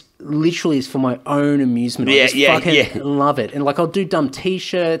I've just literally it's for my own amusement. I just fucking love it. And like I'll do dumb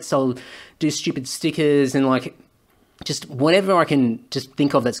T-shirts, I'll do stupid stickers and like just whatever I can just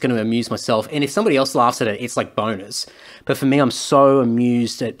think of that's going to amuse myself. And if somebody else laughs at it, it's like bonus. But for me, I'm so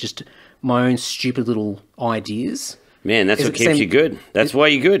amused at just my own stupid little ideas. Man, that's what keeps you good. That's why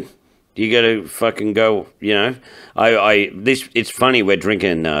you're good. You got to fucking go, you know. It's funny, we're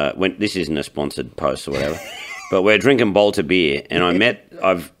drinking, this isn't a sponsored post or whatever, but we're drinking Bolter beer, and I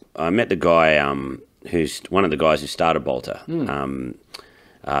met the guy who's one of the guys who started Bolter,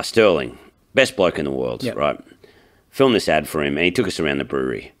 Sterling, best bloke in the world, right? Filmed this ad for him, and he took us around the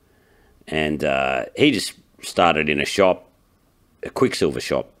brewery, and he just started in a shop, a Quicksilver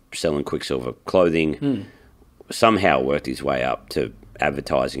shop, selling Quicksilver clothing, somehow worked his way up to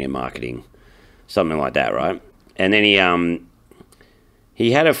advertising and marketing, something like that, right? And then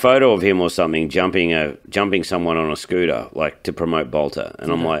he had a photo of him or something jumping someone on a scooter, like to promote Bolter.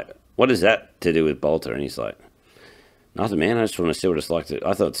 And I'm like, what is that to do with Bolter? And he's like, nothing, man. I just want to see what it's like.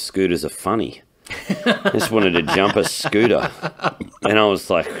 I thought scooters are funny. I just wanted to jump a scooter. And I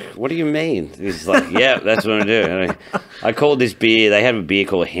was like, what do you mean? He's like, yeah, that's what I'm doing. And I called this beer, they have a beer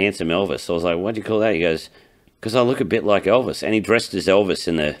called Handsome Elvis. So I was like, what'd you call that? He goes, because I look a bit like Elvis. And he dressed as Elvis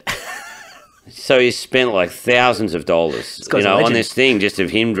in the... So he spent like thousands of dollars, you know, on this thing just of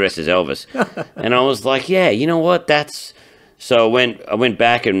him dressed as Elvis. And I was like, yeah, you know what? That's... So I went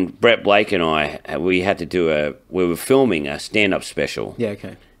back and Brett Blake and we had to do we were filming a stand-up special. Yeah,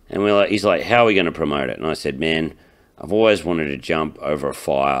 okay. And he's like, how are we going to promote it? And I said, man, I've always wanted to jump over a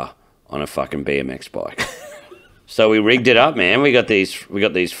fire on a fucking BMX bike. So we rigged it up, man. We got these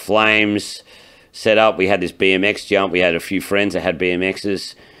flames set up. We had this BMX jump. We had a few friends that had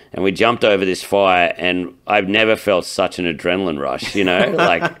BMXs. And we jumped over this fire, and I've never felt such an adrenaline rush, you know?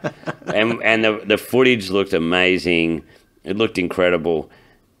 Like, and the footage looked amazing. It looked incredible.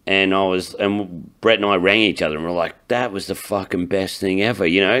 And Brett and I rang each other and we're like, that was the fucking best thing ever,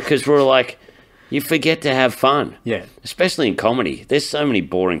 you know? Because we're like, you forget to have fun. Yeah. Especially in comedy. There's so many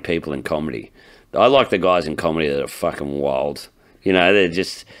boring people in comedy. I like the guys in comedy that are fucking wild. You know, they're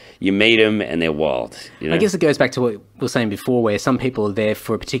just, you meet them and they're wild. You know? I guess it goes back to what we were saying before, where some people are there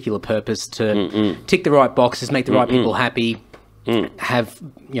for a particular purpose to tick the right boxes, make the right people happy, have,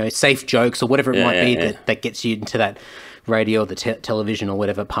 you know, safe jokes or whatever it might be that gets you into that radio or the television or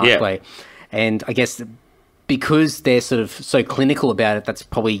whatever pathway. And I guess because they're sort of so clinical about it, that's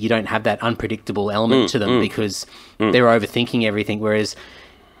probably, you don't have that unpredictable element to them because they're overthinking everything. Whereas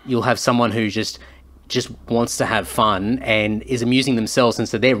you'll have someone who just wants to have fun and is amusing themselves, and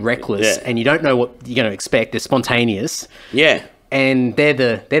so they're reckless and you don't know what you're going to expect. They're spontaneous. Yeah. And they're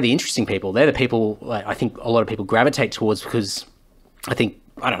the interesting people. They're the people like, I think a lot of people gravitate towards, because I think,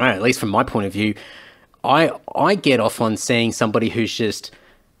 I don't know, at least from my point of view, I get off on seeing somebody who's just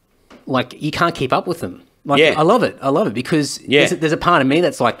like, you can't keep up with them. Like, I love it because there's a part of me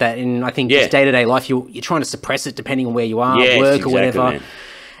that's like that. And I think just day-to-day life, you're trying to suppress it depending on where you are, work or whatever. Man.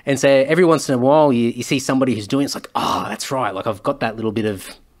 And so every once in a while you see somebody who's doing it, it's like, oh, that's right. Like, I've got that little bit of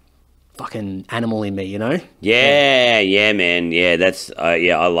fucking animal in me, you know? Yeah, man. Yeah, that's,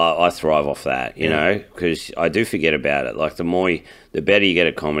 I thrive off that, you know, because I do forget about it. Like, the better you get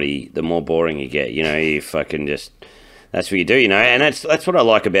at comedy, the more boring you get, you know, you fucking just, that's what you do, you know? And that's what I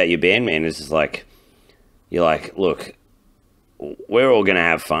like about your band, man, is it's like, you're like, look, we're all going to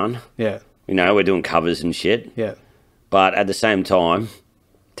have fun. Yeah. You know, we're doing covers and shit. Yeah. But at the same time,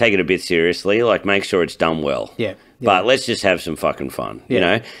 take it a bit seriously, like, make sure it's done well. Yeah. But let's just have some fucking fun, you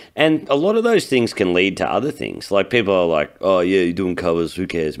know? And a lot of those things can lead to other things. Like, people are like, oh, yeah, you're doing covers, who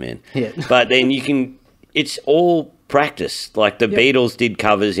cares, man? Yeah. But then it's all practice. Like, the Beatles did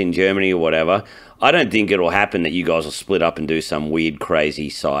covers in Germany or whatever. I don't think it'll happen that you guys will split up and do some weird, crazy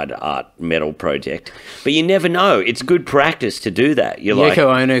side art metal project. But you never know. It's good practice to do that. You're like,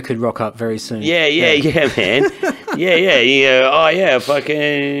 Yoko Ono could rock up very soon. Yeah, man. Oh, yeah,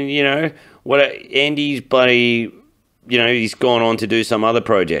 fucking, you know, Andy's bloody, you know, he's gone on to do some other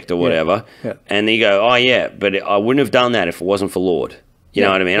project or whatever. Yeah. And you go, oh, yeah, but I wouldn't have done that if it wasn't for Lord. You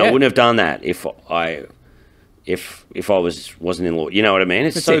know what I mean? Yeah. I wouldn't have done that if I wasn't in law. You know what I mean?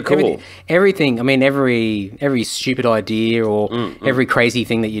 It's so cool. Everything. I mean, every stupid idea or every crazy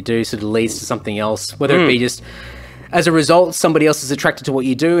thing that you do sort of leads to something else, whether it be just as a result, somebody else is attracted to what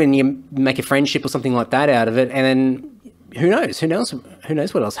you do and you make a friendship or something like that out of it. And then who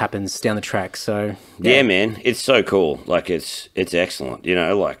knows what else happens down the track. So yeah, man, it's so cool. Like, it's excellent, you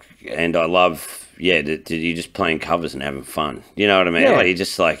know, like, and I love, you're just playing covers and having fun. You know what I mean? Yeah. Like, you're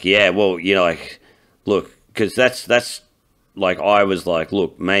just like, well, you know, like, look, because that's like, I was like,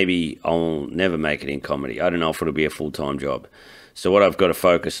 look, maybe I'll never make it in comedy. I don't know if it'll be a full-time job. So what I've got to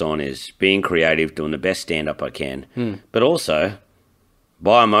focus on is being creative, doing the best stand-up I can, but also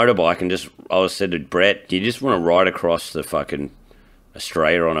buy a motorbike and I said to Brett, do you just want to ride across the fucking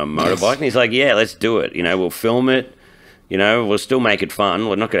Australia on a motorbike? And he's like, yeah, let's do it. You know, we'll film it. You know, we'll still make it fun.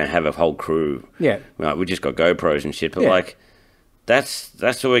 We're not going to have a whole crew. Yeah. Like, we just got GoPros and shit, but like, that's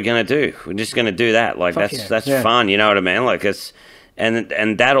what we're gonna do. We're just gonna do that. Like that's fun. You know what I mean? Like it's and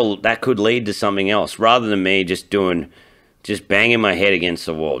that could lead to something else rather than me just banging my head against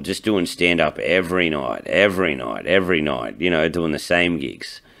the wall, just doing stand up every night. You know, doing the same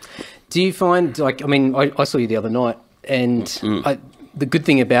gigs. Do you find like I saw you the other night, and the good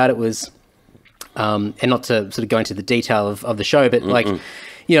thing about it was, and not to sort of go into the detail of the show, but like,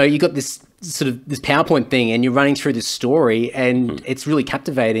 you know, you got this sort of this PowerPoint thing and you're running through this story and it's really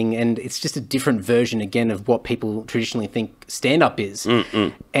captivating, and it's just a different version again of what people traditionally think stand-up is.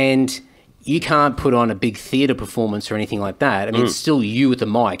 And you can't put on a big theatre performance or anything like that. I mean, it's still you with the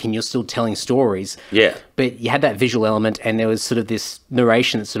mic and you're still telling stories. Yeah. But you had that visual element and there was sort of this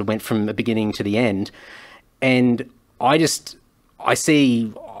narration that sort of went from the beginning to the end. And I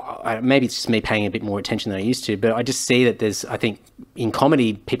see, maybe it's just me paying a bit more attention than I used to, but I just see that there's, I think in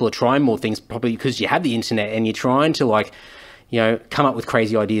comedy, people are trying more things probably because you have the internet and you're trying to, like, you know, come up with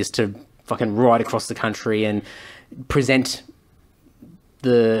crazy ideas to fucking ride across the country and present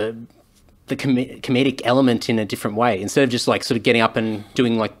the comedic element in a different way, instead of just like sort of getting up and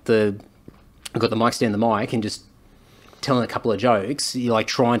doing like I've got the mic stand, the mic, and just telling a couple of jokes. You're like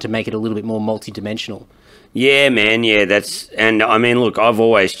trying to make it a little bit more multi-dimensional. Yeah, man. Yeah, and I mean, look, I've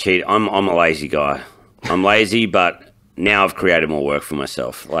always cheated. I'm a lazy guy. I'm lazy, but now I've created more work for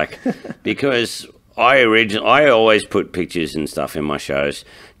myself. Like, because I always put pictures and stuff in my shows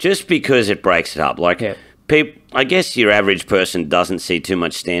just because it breaks it up. Like, I guess your average person doesn't see too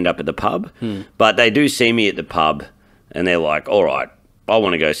much stand-up at the pub, but they do see me at the pub and they're like, all right, I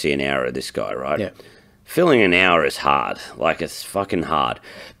want to go see an hour of this guy, right? Yeah. Filling an hour is hard. Like, it's fucking hard.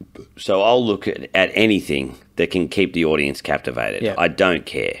 So I'll look at anything that can keep the audience captivated. Yeah. I don't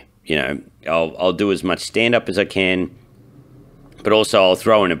care. You know, I'll do as much stand-up as I can, but also I'll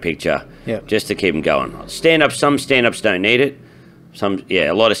throw in a picture just to keep them going. Some stand-ups don't need it.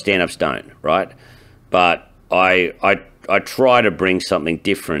 A lot of stand-ups don't, right? But I try to bring something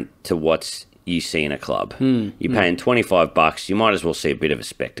different to what you see in a club. You're paying $25, you might as well see a bit of a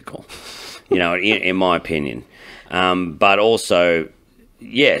spectacle. You know, in my opinion. But also,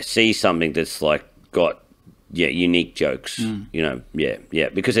 see something that's like got, unique jokes, you know,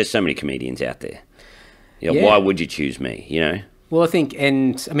 because there's so many comedians out there. Why would you choose me, you know? Well, I think,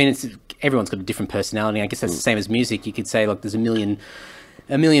 and I mean, everyone's got a different personality. I guess that's the same as music. You could say, like, there's a million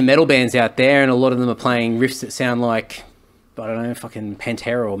metal bands out there, and a lot of them are playing riffs that sound like, I don't know, fucking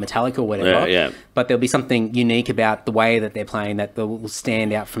Pantera or Metallica or whatever. But there'll be something unique about the way that they're playing that will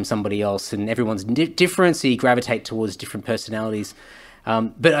stand out from somebody else, and everyone's different, so you gravitate towards different personalities.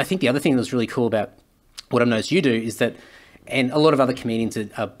 But I think the other thing that was really cool about what I've noticed you do is that, and a lot of other comedians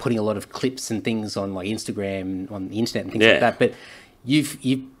are putting a lot of clips and things on like Instagram and on the internet and things like that, but you've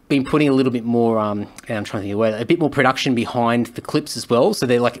been putting a little bit more, and I'm trying to think of a word, a bit more production behind the clips as well. So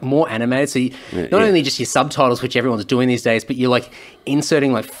they're like more animated. So not only just your subtitles, which everyone's doing these days, but you're like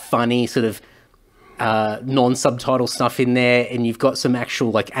inserting like funny sort of non-subtitle stuff in there, and you've got some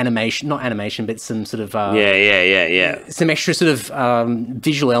actual like animation, not animation, but some sort of some extra sort of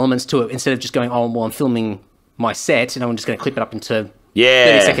visual elements to it, instead of just going, oh, well, I'm filming my set and I'm just going to clip it up into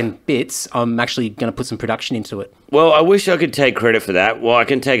 30-second bits. I'm actually going to put some production into it. Well, I wish I could take credit for that. Well, I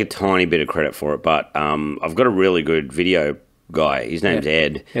can take a tiny bit of credit for it, but I've got a really good video guy. His name's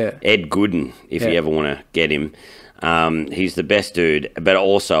Ed. Ed Gooden, if you ever want to get him. He's the best dude, but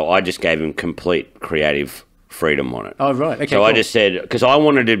also I just gave him complete creative freedom on it. Oh, right. Okay, so I just said, because I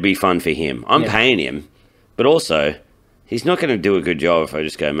wanted it to be fun for him. I'm paying him, but also he's not going to do a good job if I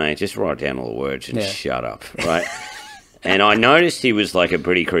just go, mate, just write down all the words and shut up, right? And I noticed he was like a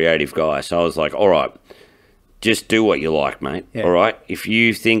pretty creative guy, so I was like, all right, just do what you like, mate, all right? If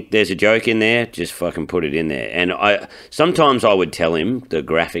you think there's a joke in there, just fucking put it in there. And sometimes I would tell him the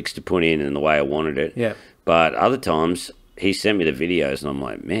graphics to put in and the way I wanted it. Yeah. But other times he sent me the videos and I'm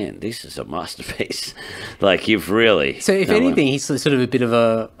like, man, this is a masterpiece. Like, you've really... So if anything, he's sort of a bit of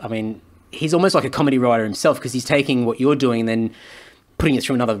a... I mean, he's almost like a comedy writer himself, because he's taking what you're doing and then putting it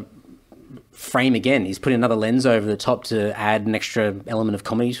through another frame again. He's putting another lens over the top to add an extra element of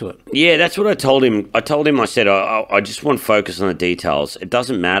comedy to it. Yeah, that's what I told him. I said, I just want focus on the details. It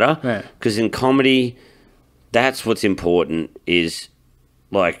doesn't matter, because in comedy, that's what's important, is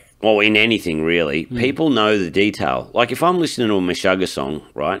like or in anything really, people know the detail. Like if I'm listening to a Meshuggah song,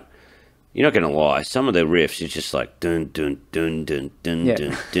 right? You're not going to lie. Some of the riffs, it's just like dun dun dun dun dun Yeah.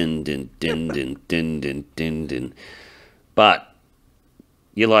 dun dun dun dun dun dun dun dun dun. But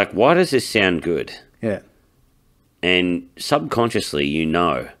you're like, why does this sound good? Yeah. And subconsciously, you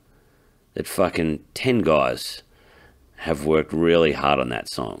know that fucking 10 guys have worked really hard on that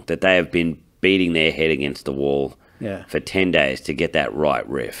song. That they have been beating their head against the wall Yeah. for 10 days to get that right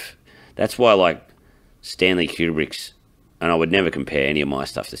riff. That's why, like, Stanley Kubrick's, and I would never compare any of my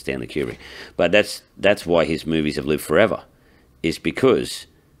stuff to Stanley Kubrick, but that's why his movies have lived forever, is because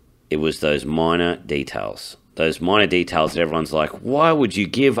it was those minor details. Those minor details that everyone's like, why would you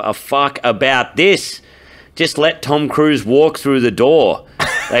give a fuck about this? Just let Tom Cruise walk through the door.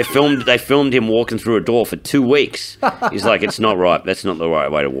 They filmed him walking through a door for 2 weeks. He's like, it's not right. That's not the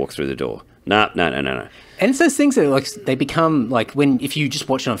right way to walk through the door. No. And it's those things that like they become like if you just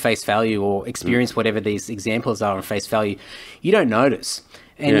watch it on face value or experience whatever these examples are on face value, you don't notice.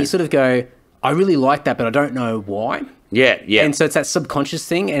 And you sort of go, I really like that, but I don't know why. Yeah. And so it's that subconscious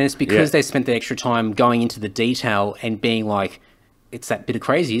thing, and it's because they spent the extra time going into the detail and being like, it's that bit of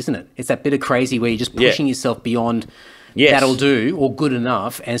crazy, isn't it? It's that bit of crazy where you're just pushing yourself beyond that'll do or good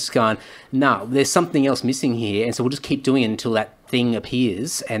enough, and it's going, no, there's something else missing here, and so we'll just keep doing it until that thing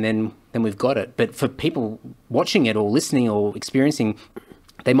appears, and then we've got it. But for people watching it or listening or experiencing,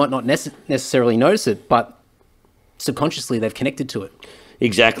 they might not necessarily notice it, but subconsciously they've connected to it.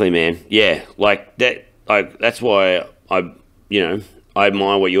 Exactly, man. Yeah, like that. That's why I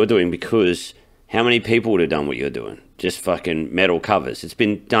admire what you're doing, because how many people would have done what you're doing? Just fucking metal covers. It's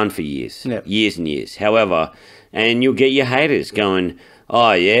been done for years, years and years. However, and you'll get your haters going,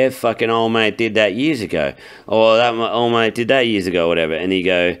 oh yeah, fucking old mate did that years ago, or that old mate did that years ago, whatever. And you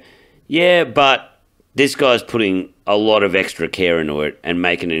go, yeah, but this guy's putting a lot of extra care into it and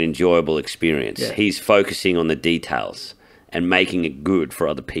making an enjoyable experience. Yeah. He's focusing on the details and making it good for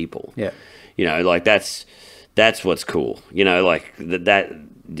other people. Yeah, you know, like that's what's cool. You know, like that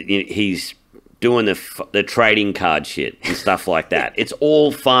he's doing the trading card shit and stuff like that. It's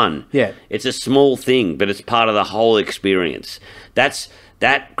all fun. Yeah. It's a small thing, but it's part of the whole experience.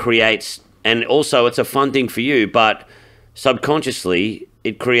 That creates, and also it's a fun thing for you, but subconsciously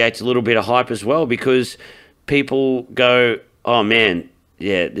it creates a little bit of hype as well, because people go, oh man,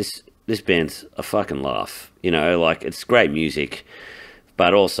 yeah, this band's a fucking laugh. You know, like it's great music,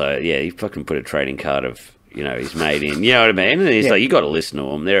 but also, yeah, you fucking put a trading card of, you know, he's made in, you know what I mean? And he's like, you got to listen to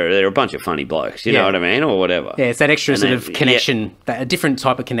them. They're a bunch of funny blokes, you know what I mean? Or whatever. Yeah, it's that extra sort of connection, a different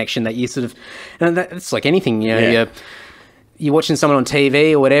type of connection that you sort of, and it's like anything, you know, you're watching someone on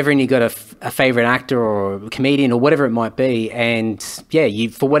TV or whatever, and you got a favorite actor or a comedian or whatever it might be, and you,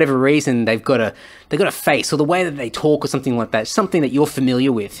 for whatever reason, they've got a face or the way that they talk or something like that, something that you're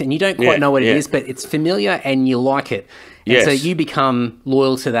familiar with, and you don't quite know what it is, but it's familiar and you like it. And so you become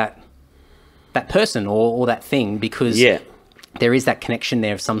loyal to that person or that thing, because there is that connection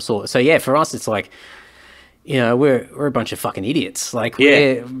there of some sort. So for us, it's like, you know, we're a bunch of fucking idiots. Like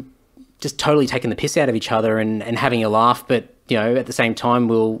we're just totally taking the piss out of each other and having a laugh, but you know, at the same time,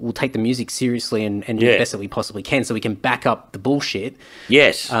 we'll take the music seriously and do the best that we possibly can, so we can back up the bullshit.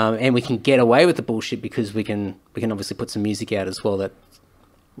 Yes, and we can get away with the bullshit because we can obviously put some music out as well that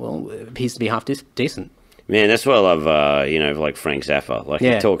appears to be half decent. Man, that's why I love, you know, like Frank Zappa. Like,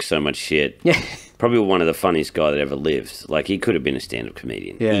 he talks so much shit. Yeah. Probably one of the funniest guy that ever lived. Like, he could have been a stand-up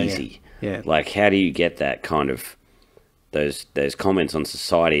comedian. Easy. Yeah. Like, how do you get that kind of, those comments on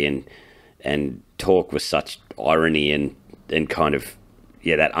society and talk with such irony and kind of,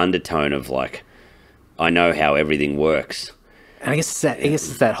 that undertone of, like, I know how everything works. And I guess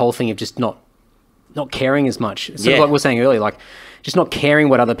it's that whole thing of just not caring as much. Sort of like we were saying earlier, like, just not caring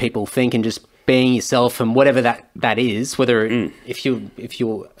what other people think and just being yourself, and whatever that is, whether if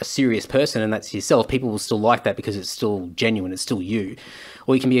you're a serious person and that's yourself, people will still like that because it's still genuine, it's still you.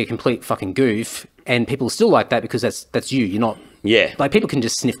 Or you can be a complete fucking goof and people still like that because that's you. You're not like, people can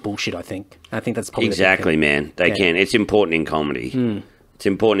just sniff bullshit. I think that's probably exactly, man. They can. It's important in comedy. It's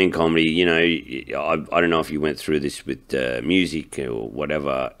important in comedy. You know, I don't know if you went through this with music or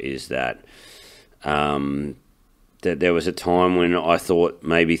whatever. Is that that there was a time when I thought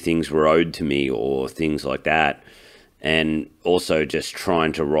maybe things were owed to me or things like that, and also just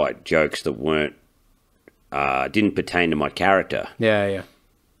trying to write jokes that didn't pertain to my character. Yeah.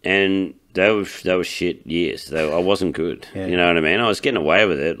 And they were shit years. I wasn't good. You know what I mean? I was getting away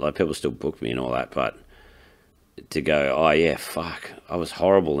with it. Like, people still booked me and all that, but to go, oh yeah, fuck, I was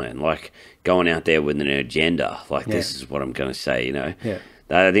horrible then. Like, going out there with an agenda, like, this is what I'm going to say, you know? Yeah.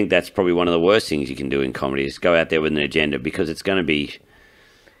 I think that's probably one of the worst things you can do in comedy, is go out there with an agenda, because it's going to be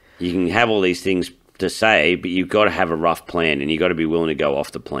You can have all these things to say, but you've got to have a rough plan, and you've got to be willing to go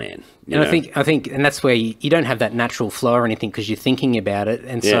off the plan. And I think, and that's where you don't have that natural flow or anything because you're thinking about it,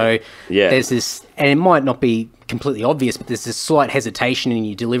 and so there's this, and it might not be completely obvious, but there's this slight hesitation in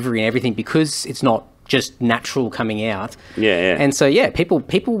your delivery and everything because it's not just natural coming out. And so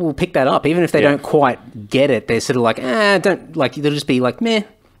people will pick that up even if they don't quite get it. They're sort of like, don't like. They'll just be like, meh.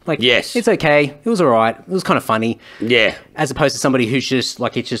 Like, yes, it's okay. It was all right. It was kind of funny. Yeah. As opposed to somebody who's just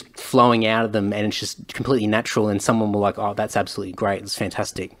like, it's just flowing out of them and it's just completely natural. And someone will like, oh, that's absolutely great. It's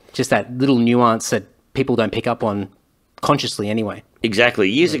fantastic. Just that little nuance that people don't pick up on consciously anyway.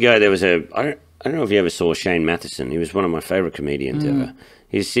 Exactly. Years ago, there was I don't know if you ever saw Shane Matheson. He was one of my favourite comedians ever.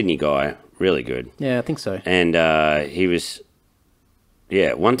 He's a Sydney guy. Really good. Yeah, I think so. And he was,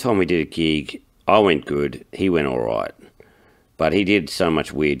 one time we did a gig. I went good. He went all right. But he did so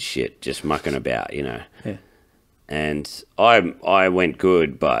much weird shit, just mucking about, you know. Yeah. And I went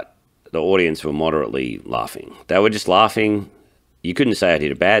good, but the audience were moderately laughing. They were just laughing. You couldn't say I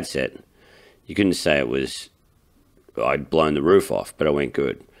did a bad set. You couldn't say it was I'd blown the roof off, but I went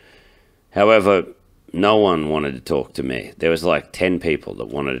good. However, no one wanted to talk to me. There was like 10 people that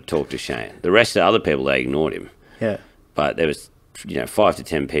wanted to talk to Shane. The rest of the other people, they ignored him. Yeah. But there was, 5 to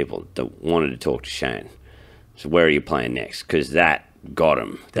 10 people that wanted to talk to Shane. So where are you playing next? Because that got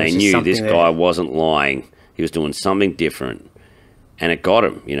them. They knew this guy wasn't lying. He was doing something different, and it got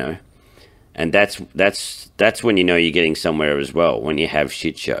him. And that's when you know you're getting somewhere as well. When you have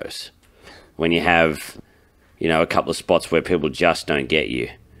shit shows, when you have, a couple of spots where people just don't get you.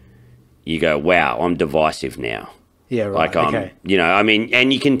 You go, wow, I'm divisive now. Yeah, right. Like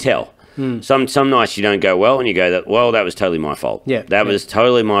and you can tell. Some nights you don't go well, and you go, that was totally my fault. Yeah, that was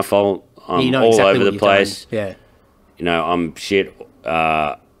totally my fault. I'm all over the place. Yeah. I'm shit.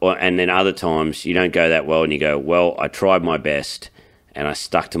 And then other times you don't go that well and you go, well, I tried my best and I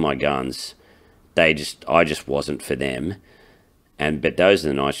stuck to my guns. I just wasn't for them. But those are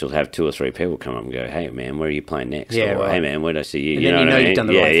the nights you'll have 2 or 3 people come up and go, hey, man, where are you playing next? Yeah, or, right. hey, man, where did I see you? And then you know you've done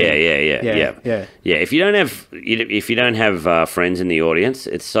the right thing. Yeah. If you don't have friends in the audience,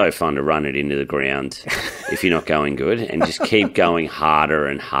 it's so fun to run it into the ground if you're not going good and just keep going harder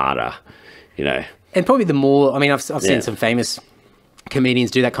and harder, And probably the more, I've seen some famous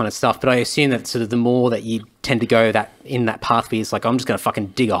comedians do that kind of stuff, but I assume that sort of the more that you tend to go in that pathway, it's like, I'm just going to fucking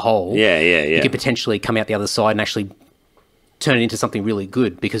dig a hole. You could potentially come out the other side and actually turn it into something really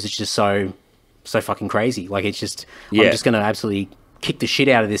good because it's just so fucking crazy. Like, it's just, I'm just going to absolutely kick the shit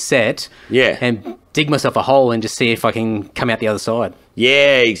out of this set and dig myself a hole and just see if I can come out the other side.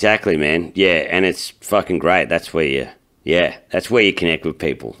 Yeah, exactly, man. Yeah, and it's fucking great. That's where you connect with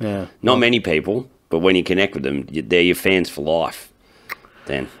people. Yeah. Not many people, but when you connect with them, they're your fans for life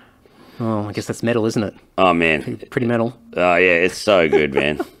then. Oh, I guess that's metal, isn't it? Oh, man. Pretty metal. Oh, yeah, it's so good,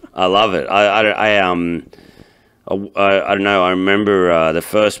 man. I love it. I don't know. I remember the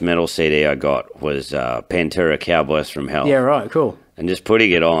first metal CD I got was Pantera, Cowboys from Hell. Yeah, right, cool. And just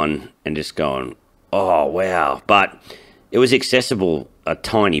putting it on and just going, oh, wow. But it was accessible a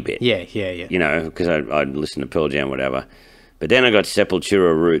tiny bit. Yeah. Because I'd listen to Pearl Jam, whatever. But then I got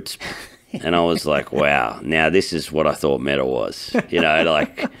Sepultura Roots, and I was like, wow, now this is what I thought metal was.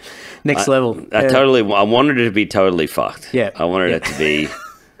 Like... Next level. I wanted it to be totally fucked. Yeah. I wanted it to be...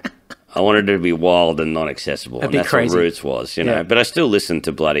 I wanted it to be wild and not accessible, and that's crazy. What Roots was, Yeah. But I still listen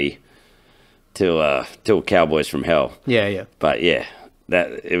to till Cowboys from Hell. Yeah. But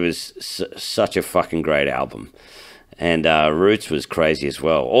it was such a fucking great album, and Roots was crazy as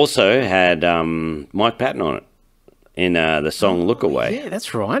well. Also had Mike Patton on it in the song "Look Away." Yeah,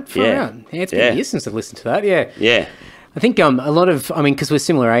 that's right. It's been years since I've listened to that. Yeah. Yeah. I think a lot of, because we're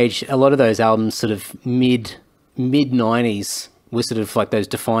similar age, a lot of those albums sort of mid 90s. Were sort of like those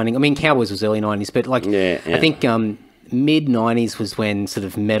defining... Cowboys was early 90s, but I think mid 90s was when sort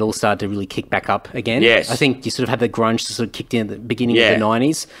of metal started to really kick back up again. Yes. I think you sort of had the grunge that sort of kicked in at the beginning of the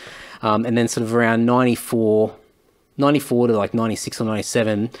 90s. And then sort of around 94 to like 96 or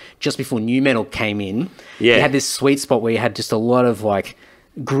 97, just before new metal came in, you had this sweet spot where you had just a lot of like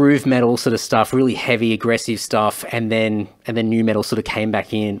groove metal sort of stuff, really heavy, aggressive stuff, and then new metal sort of came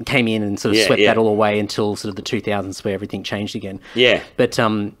in and sort of swept that all away until sort of the 2000s where everything changed again. Yeah. But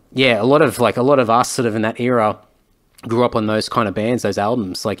a lot of us sort of in that era grew up on those kind of bands, those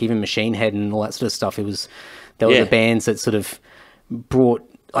albums, like even Machine Head and all that sort of stuff. They were the bands that sort of brought.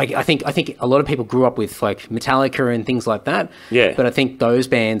 I think a lot of people grew up with like Metallica and things like that. Yeah. But I think those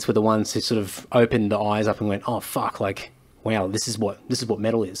bands were the ones who sort of opened the eyes up and went, oh fuck, like. Wow, this is what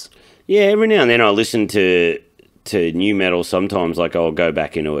metal is. Yeah, every now and then I listen to to new metal, sometimes like I'll go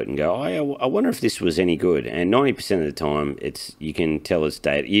back into it and go, oh, yeah, I wonder if this was any good. And 90% of the time, you can tell it's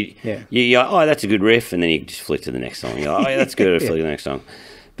dated. You go, oh, that's a good riff, and then you just flick to the next song. You go, oh, yeah, that's good. Flick to the next song.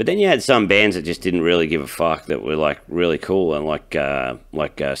 But then you had some bands that just didn't really give a fuck that were like really cool, and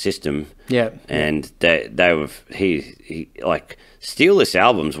like System. Yeah. And they were he like Steal This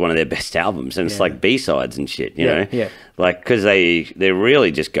album's one of their best albums, and it's like B-sides and shit, you know. Yeah. Like, because they're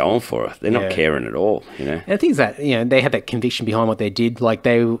really just going for it. They're not caring at all, you know. And I think that, you know, they had that conviction behind what they did. Like,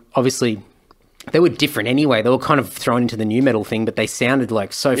 they were different anyway. They were kind of thrown into the new metal thing, but they sounded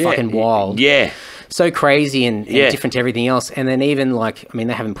like so fucking wild. Yeah. So crazy and different to everything else. And then even like, I mean,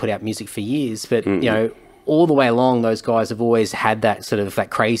 they haven't put out music for years, but, you know, all the way along, those guys have always had that sort of that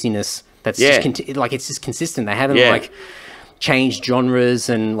craziness that's just, like, it's just consistent. They haven't, like, changed genres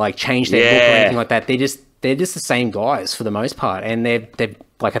and, like, changed their look or anything like that. They're just the same guys for the most part. And they've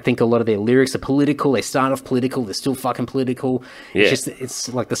like, I think a lot of their lyrics are political. They start off political. They're still fucking political. Yeah.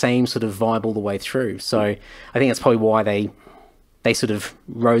 It's like the same sort of vibe all the way through. So I think that's probably why they sort of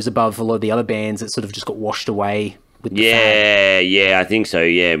rose above a lot of the other bands that sort of just got washed away with the fame. Yeah, I think so.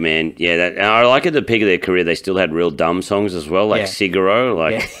 Yeah, man. Yeah, and I like at the peak of their career, they still had real dumb songs as well, like Cigaro.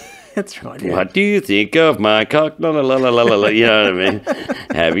 Like, that's right. Yeah. What do you think of my cock? La, la, la, la, la, la, you know what I mean?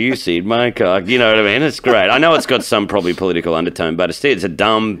 Have you seen my cock? You know what I mean? It's great. I know it's got some probably political undertone, but it's a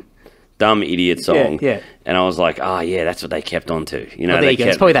dumb idiot song. Yeah. And I was like, oh, yeah, that's what they kept on to. You know, there you go.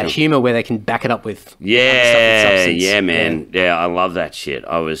 It's probably that humour where they can back it up with stuff with substance. Man. Yeah, I love that shit.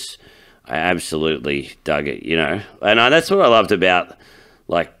 I absolutely dug it, you know. And that's what I loved about,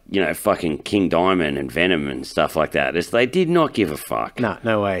 like, you know, fucking King Diamond and Venom and stuff like that, is they did not give a fuck.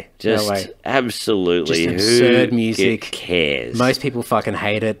 No way. Just absolutely. Just absurd music. Cares? Most people fucking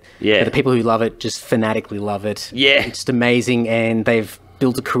hate it. Yeah. But the people who love it just fanatically love it. Yeah. It's just amazing, and they've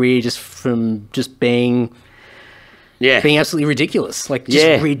built a career just from just being absolutely ridiculous. Like,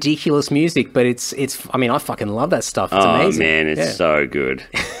 just ridiculous music, but it's I mean, I fucking love that stuff. It's amazing. Oh, man, it's so good.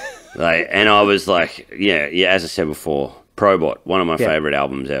 Like, and I was like, as I said before, Probot, one of my favorite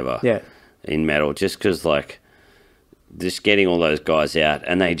albums ever in metal, just because, like, just getting all those guys out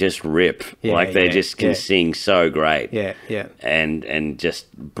and they just rip. Like, they just can sing so great. Yeah. And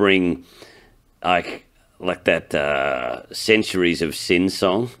just bring, like that Centuries of Sin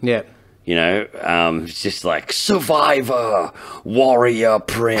song. Yeah. You know, it's just like Survivor, Warrior,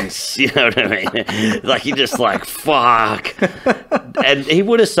 Prince. You know what I mean? Like, you're just like, fuck. And he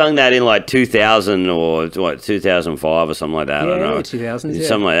would have sung that in like 2000 or 2005 or something like that. I don't know. 2000s,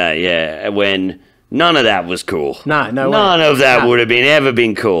 something like that. Yeah, when none of that was cool. None of that would have ever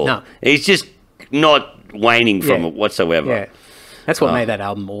been cool. No. He's just not waning from it whatsoever. Yeah, that's what made that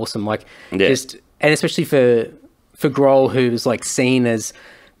album awesome. Like, just, and especially for Grohl, who's like seen as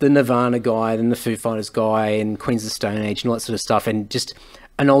the Nirvana guy, then the Foo Fighters guy, and Queens of the Stone Age, and all that sort of stuff, and just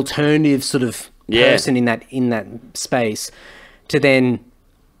an alternative sort of person in that space, to then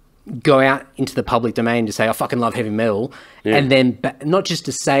go out into the public domain to say, I fucking love heavy metal, and then not just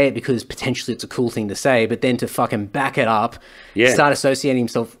to say it because potentially it's a cool thing to say, but then to fucking back it up, start associating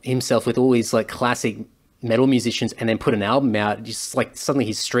himself with all these like classic metal musicians, and then put an album out, just like suddenly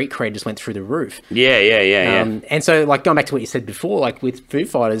his street cred just went through the roof. Yeah. And so, like, going back to what you said before, like with Foo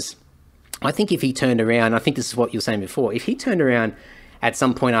Fighters, I think if he turned around, I think this is what you were saying before, if he turned around at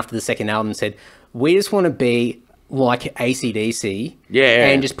some point after the second album and said, we just want to be like AC/DC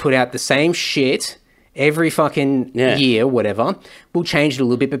and just put out the same shit every fucking year, whatever, we'll change it a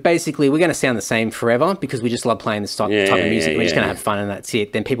little bit, but basically we're going to sound the same forever because we just love playing this type of music. We're just going to have fun, and that's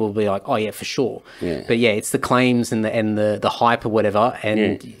it. Then people will be like, oh yeah, for sure. But it's the claims and the hype or whatever,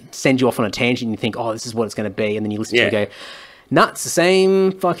 and send you off on a tangent, and you think, oh, this is what it's going to be, and then you listen to it and go, nuts, the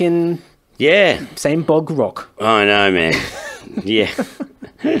same fucking same bog rock. I know, man.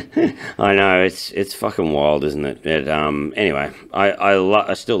 I know, it's fucking wild, isn't it? Anyway,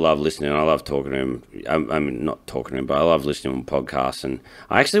 I still love listening. I love talking to him. I mean, not talking to him, but I love listening to him on podcasts. And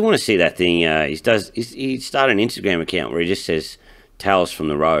I actually want to see that thing. He started an Instagram account where he just says "Tales from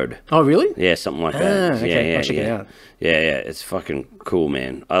the Road." Oh, really? Yeah, something like that. Okay. I'll check it out. Yeah, it's fucking cool,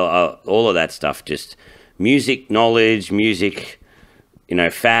 man. All of that stuff, just music knowledge, music. You know,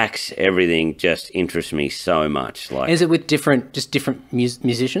 facts, everything just interests me so much. Like, is it with different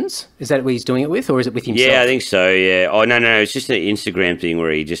musicians? Is that what he's doing it with, or is it with himself? Yeah, I think so. Yeah. Oh no, it's just an Instagram thing where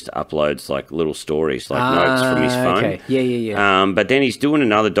he just uploads like little stories, like notes from his phone. Okay. Yeah. But then he's doing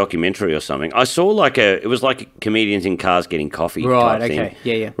another documentary or something. I saw it was like comedians in cars getting coffee. Right. Type okay.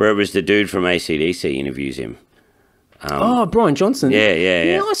 Thing, yeah. Where it was the dude from AC/DC interviews him. Brian Johnson.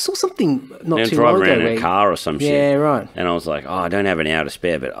 Yeah. I saw something not And too long driving ago. around in a car or some shit. Yeah, right. And I was like, I don't have an hour to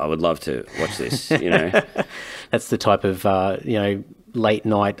spare, but I would love to watch this, That's the type of, late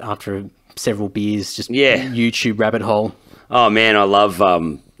night after several beers, just YouTube rabbit hole. Oh, man, I love...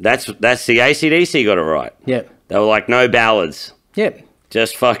 That's the AC/DC got it right. Yeah. They were like, no ballads. Yeah.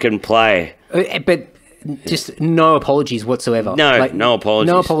 Just fucking play. But just no apologies whatsoever. No, no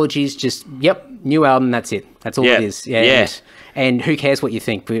apologies. No apologies, just, new album, that's it. That's all it is. Yeah. And who cares what you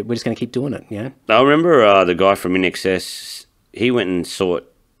think? We're just going to keep doing it, I remember the guy from InXS, he went and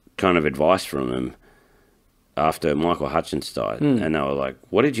sought kind of advice from him after Michael Hutchence died. And they were like,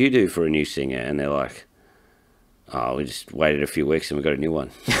 what did you do for a new singer? And they're like, we just waited a few weeks and we got a new one.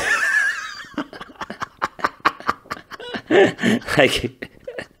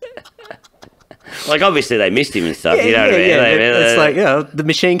 Like obviously they missed him and stuff, you know what I mean? It's like, the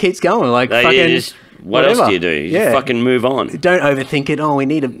machine keeps going. Like, fucking... What else do you do? You just fucking move on. Don't overthink it. Oh, we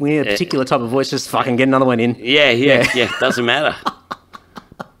need a particular type of voice. Just fucking get another one in. Yeah. Doesn't matter.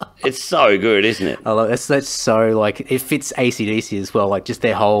 It's so good, isn't it? I love that's so like it fits AC/DC as well. Like just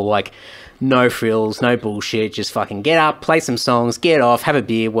their whole like no frills, no bullshit. Just fucking get up, play some songs, get off, have a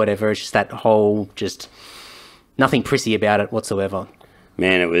beer, whatever. It's just that whole just nothing prissy about it whatsoever.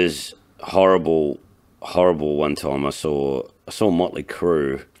 Man, it was horrible. One time I saw Motley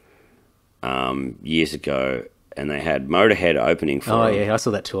Crue years ago, and they had Motorhead opening for them. Oh yeah, I saw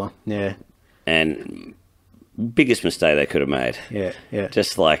that tour. Yeah, and biggest mistake they could have made. Yeah.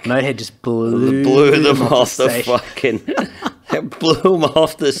 Just like Motorhead just blew them off the fucking. Blew them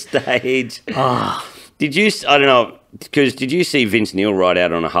off the stage. Did you? I don't know. Because did you see Vince Neil ride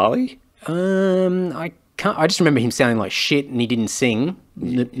out on a Harley? I can't. I just remember him sounding like shit, and he didn't sing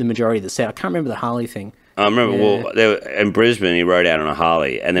the majority of the set. I can't remember the Harley thing. I remember, in Brisbane, he rode out on a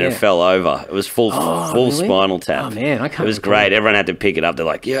Harley, and then it fell over. It was full really? Spinal tap. Oh, man, I can't It was recall. great. Everyone had to pick it up. They're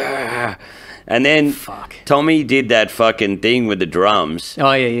like, yeah. And then Tommy did that fucking thing with the drums.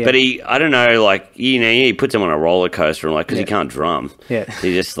 Oh, yeah. But I don't know, like, he puts him on a roller coaster, and because he can't drum. Yeah.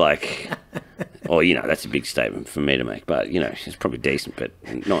 He just like... Well, that's a big statement for me to make, but it's probably decent, but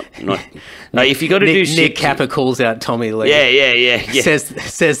not. No, if you got to do shit, Nick Kappa calls out Tommy Lee. Yeah.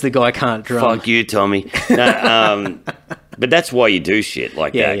 Says the guy can't drum. Fuck you, Tommy. No, but that's why you do shit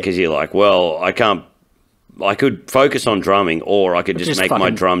like that, because you're like, well, I could focus on drumming, or I could just make my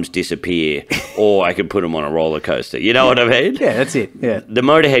drums disappear, or I could put them on a roller coaster. You know what I mean? Yeah, that's it. Yeah. The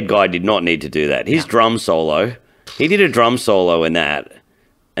Motorhead guy did not need to do that. His drum solo, he did a drum solo in that.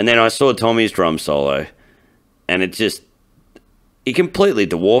 And then I saw Tommy's drum solo, and he completely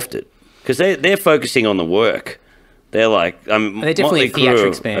dwarfed it because they're focusing on the work. They're like, they're definitely Motley a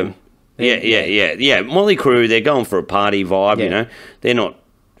theatrics band. Yeah. Motley Crue, they're going for a party vibe, They're not,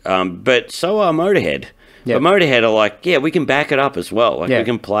 but so are Motorhead. Yeah. But Motorhead are like, we can back it up as well. Like we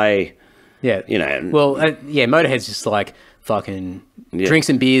can play, Well, Motorhead's just like fucking drink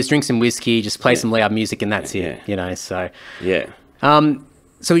some beers, drink some whiskey, just play some loud music, and that's it. So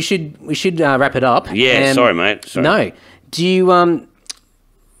So we should wrap it up. Yeah, sorry, mate. Sorry. No. Do you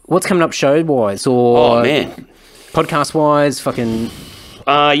what's coming up show wise or podcast wise? Fucking.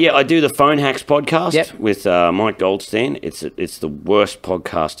 I do the Phone Hacks podcast with Mike Goldstein. It's the worst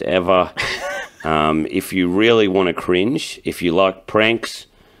podcast ever. If you really want to cringe, if you like pranks,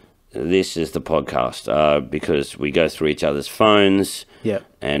 this is the podcast because we go through each other's phones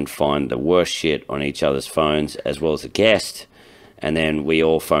and find the worst shit on each other's phones as well as a guest. And then we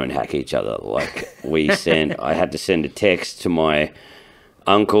all phone hack each other. Like I had to send a text to my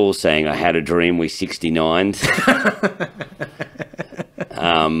uncle saying I had a dream we 69'd.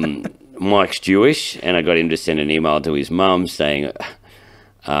 Mike's Jewish, and I got him to send an email to his mum saying,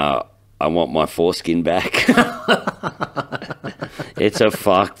 I want my foreskin back. It's a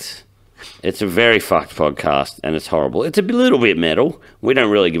very fucked podcast, and it's horrible. It's a little bit metal. We don't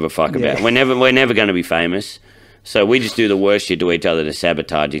really give a fuck about it. We're never going to be famous. So we just do the worst shit to each other to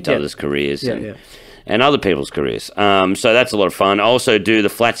sabotage each other's careers and other people's careers. So that's a lot of fun. I also do the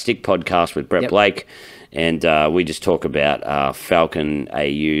Flat Stick podcast with Brett Blake, and we just talk about Falcon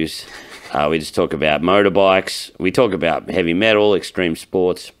AUs. We just talk about motorbikes. We talk about heavy metal, extreme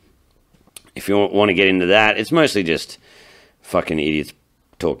sports. If you want to get into that, it's mostly just fucking idiots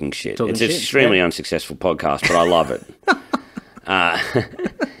talking shit. It's an extremely unsuccessful podcast, but I love it.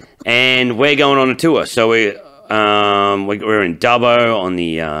 And we're going on a tour. So we're in Dubbo on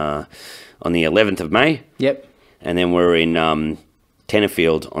the 11th of May. Yep. And then we're in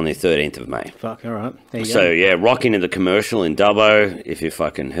Tenterfield on the 13th of May. Fuck, all right. There you go. So, rocking into the commercial in Dubbo. If you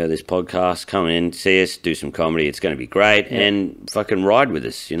fucking heard this podcast, come in, see us, do some comedy. It's going to be great. And fucking ride with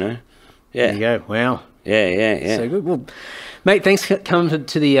us, Yeah. There you go. Wow. Yeah. So good. Well, mate, thanks for coming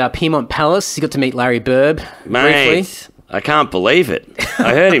to the Piedmont Palace. You got to meet Larry Burb briefly. Mate, I can't believe it.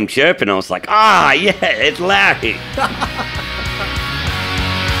 I heard him chirping. I was like, yeah, it's Larry.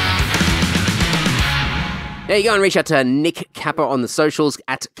 There you go, and reach out to Nick Kappa on the socials,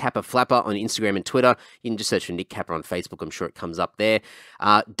 at Kappa Flapper on Instagram and Twitter. You can just search for Nick Kappa on Facebook. I'm sure it comes up there.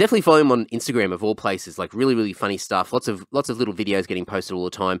 Definitely follow him on Instagram, of all places. Like, really, really funny stuff. Lots of little videos getting posted all the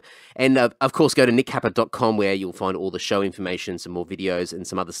time. And, of course, go to nickkappa.com, where you'll find all the show information, some more videos, and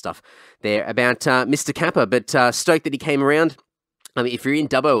some other stuff there about Mr. Kappa. But stoked that he came around. I mean, if you're in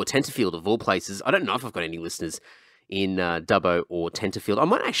Dubbo or Tenterfield, of all places, I don't know if I've got any listeners in Dubbo or Tenterfield. I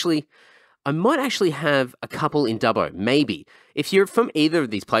might actually have a couple in Dubbo, maybe. If you're from either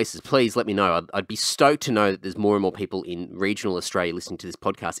of these places, please let me know. I'd be stoked to know that there's more and more people in regional Australia listening to this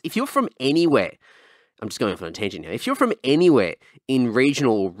podcast. If you're from anywhere, I'm just going off on a tangent now. If you're from anywhere in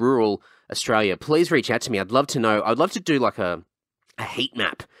regional or rural Australia, please reach out to me. I'd love to know. I'd love to do like a heat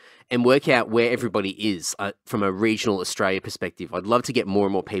map and work out where everybody is from a regional Australia perspective. I'd love to get more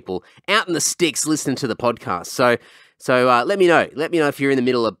and more people out in the sticks listening to the podcast. So let me know. Let me know if you're in the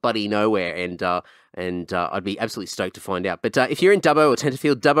middle of bloody nowhere, and I'd be absolutely stoked to find out. But if you're in Dubbo or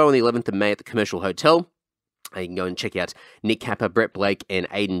Tenterfield, Dubbo on the 11th of May at the Commercial Hotel, you can go and check out Nick Kappa, Brett Blake, and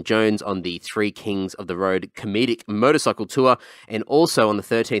Aidan Jones on the Three Kings of the Road comedic motorcycle tour, and also on the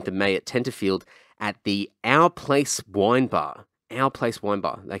 13th of May at Tenterfield at the Our Place Wine Bar. Our Place Wine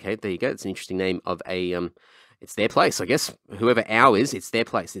Bar. Okay, there you go. It's an interesting name of a... it's their place, I guess. Whoever Our is, it's their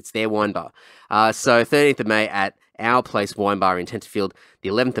place. It's their wine bar. So 13th of May at Our Place Wine Bar in Tenterfield, the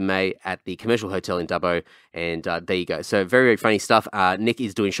 11th of May at the Commercial Hotel in Dubbo, and there you go. So very, very funny stuff. Nick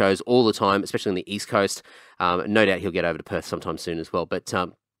is doing shows all the time, especially on the East Coast. No doubt he'll get over to Perth sometime soon as well. But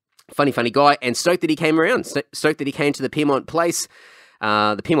funny guy, and stoked that he came around. Stoked that he came to the Piedmont Place,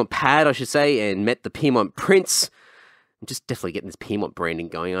 the Piedmont Pad, I should say, and met the Piedmont Prince. I'm just definitely getting this Piedmont branding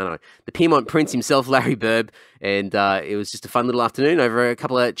going. I don't know. The Piedmont Prince himself, Larry Burb, and it was just a fun little afternoon over a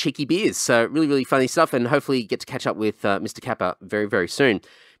couple of cheeky beers. So really, really funny stuff, and hopefully get to catch up with Mr. Kappa very, very soon.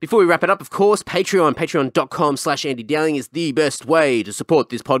 Before we wrap it up, of course, patreon.com/Andy Dowling is the best way to support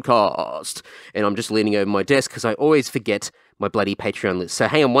this podcast. And I'm just leaning over my desk because I always forget my bloody Patreon list. So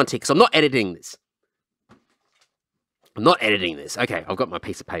hang on one tick, because I'm not editing this. Okay, I've got my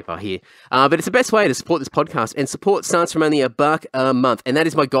piece of paper here. But it's the best way to support this podcast, and support starts from only $1 a month. And that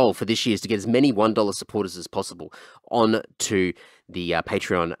is my goal for this year, is to get as many $1 supporters as possible on to the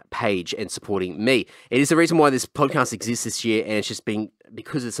Patreon page and supporting me. It is the reason why this podcast exists this year, and it's just been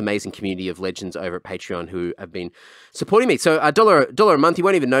because of this amazing community of legends over at Patreon who have been supporting me. So $1 a month, you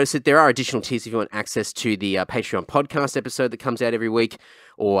won't even notice it. There are additional tiers if you want access to the Patreon podcast episode that comes out every week,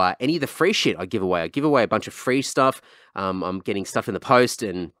 or any of the free shit I give away. I give away a bunch of free stuff. I'm getting stuff in the post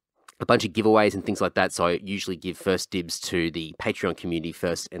and a bunch of giveaways and things like that. So I usually give first dibs to the Patreon community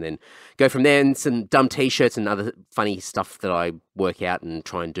first, and then go from there, and some dumb t-shirts and other funny stuff that I work out and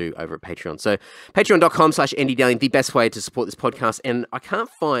try and do over at Patreon. So patreon.com/Andy Dowling, the best way to support this podcast. And I can't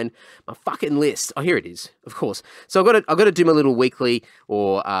find my fucking list. Oh, here it is, of course. So I've got to do my little weekly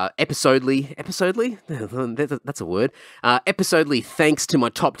or episodely, that's a word, episodely thanks to my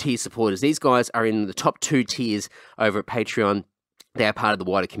top tier supporters. These guys are in the top 2 tiers over at Patreon. They are part of the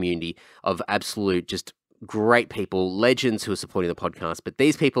wider community of absolute just great people, legends who are supporting the podcast. But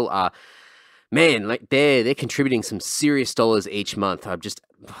these people are, man, like they're contributing some serious dollars each month. I'm just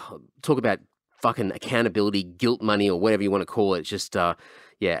talk about fucking accountability, guilt money, or whatever you want to call it. It's just,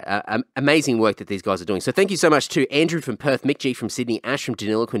 amazing work that these guys are doing. So thank you so much to Andrew from Perth, Mick G from Sydney, Ash from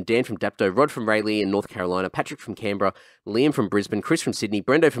Deniliquin, Dan from Dapto, Rod from Rayleigh in North Carolina, Patrick from Canberra, Liam from Brisbane, Chris from Sydney,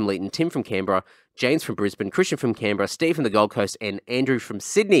 Brendo from Leeton, Tim from Canberra, James from Brisbane, Christian from Canberra, Steve from the Gold Coast, and Andrew from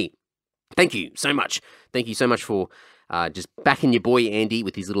Sydney. Thank you so much. Thank you so much for just backing your boy Andy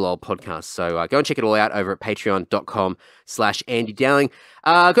with his little old podcast. So go and check it all out over at patreon.com/Andy Dowling.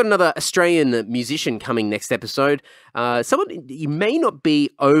 Got another Australian musician coming next episode. Someone you may not be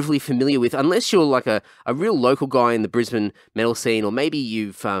overly familiar with unless you're like a real local guy in the Brisbane metal scene, or maybe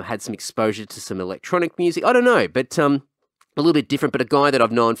you've had some exposure to some electronic music. I don't know, but a little bit different, but a guy that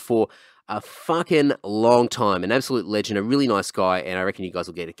I've known for a fucking long time, an absolute legend, a really nice guy, and I reckon you guys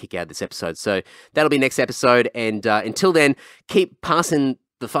will get a kick out of this episode. So that'll be next episode, and until then, keep passing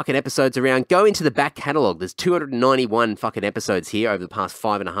the fucking episodes around. Go into the back catalogue. There's 291 fucking episodes here over the past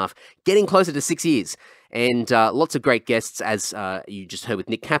 5.5, getting closer to 6 years. And lots of great guests, as you just heard with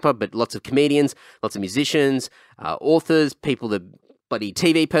Nick Kappa, but lots of comedians, lots of musicians, authors, people that bloody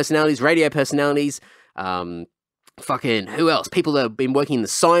TV personalities, radio personalities, fucking, who else? People that have been working in the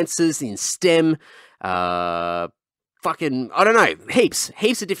sciences, in STEM, fucking, I don't know, heaps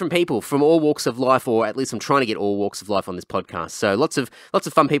of different people from all walks of life, or at least I'm trying to get all walks of life on this podcast. So lots of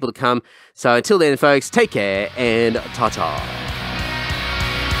fun people to come. So until then, folks, take care and ta-ta.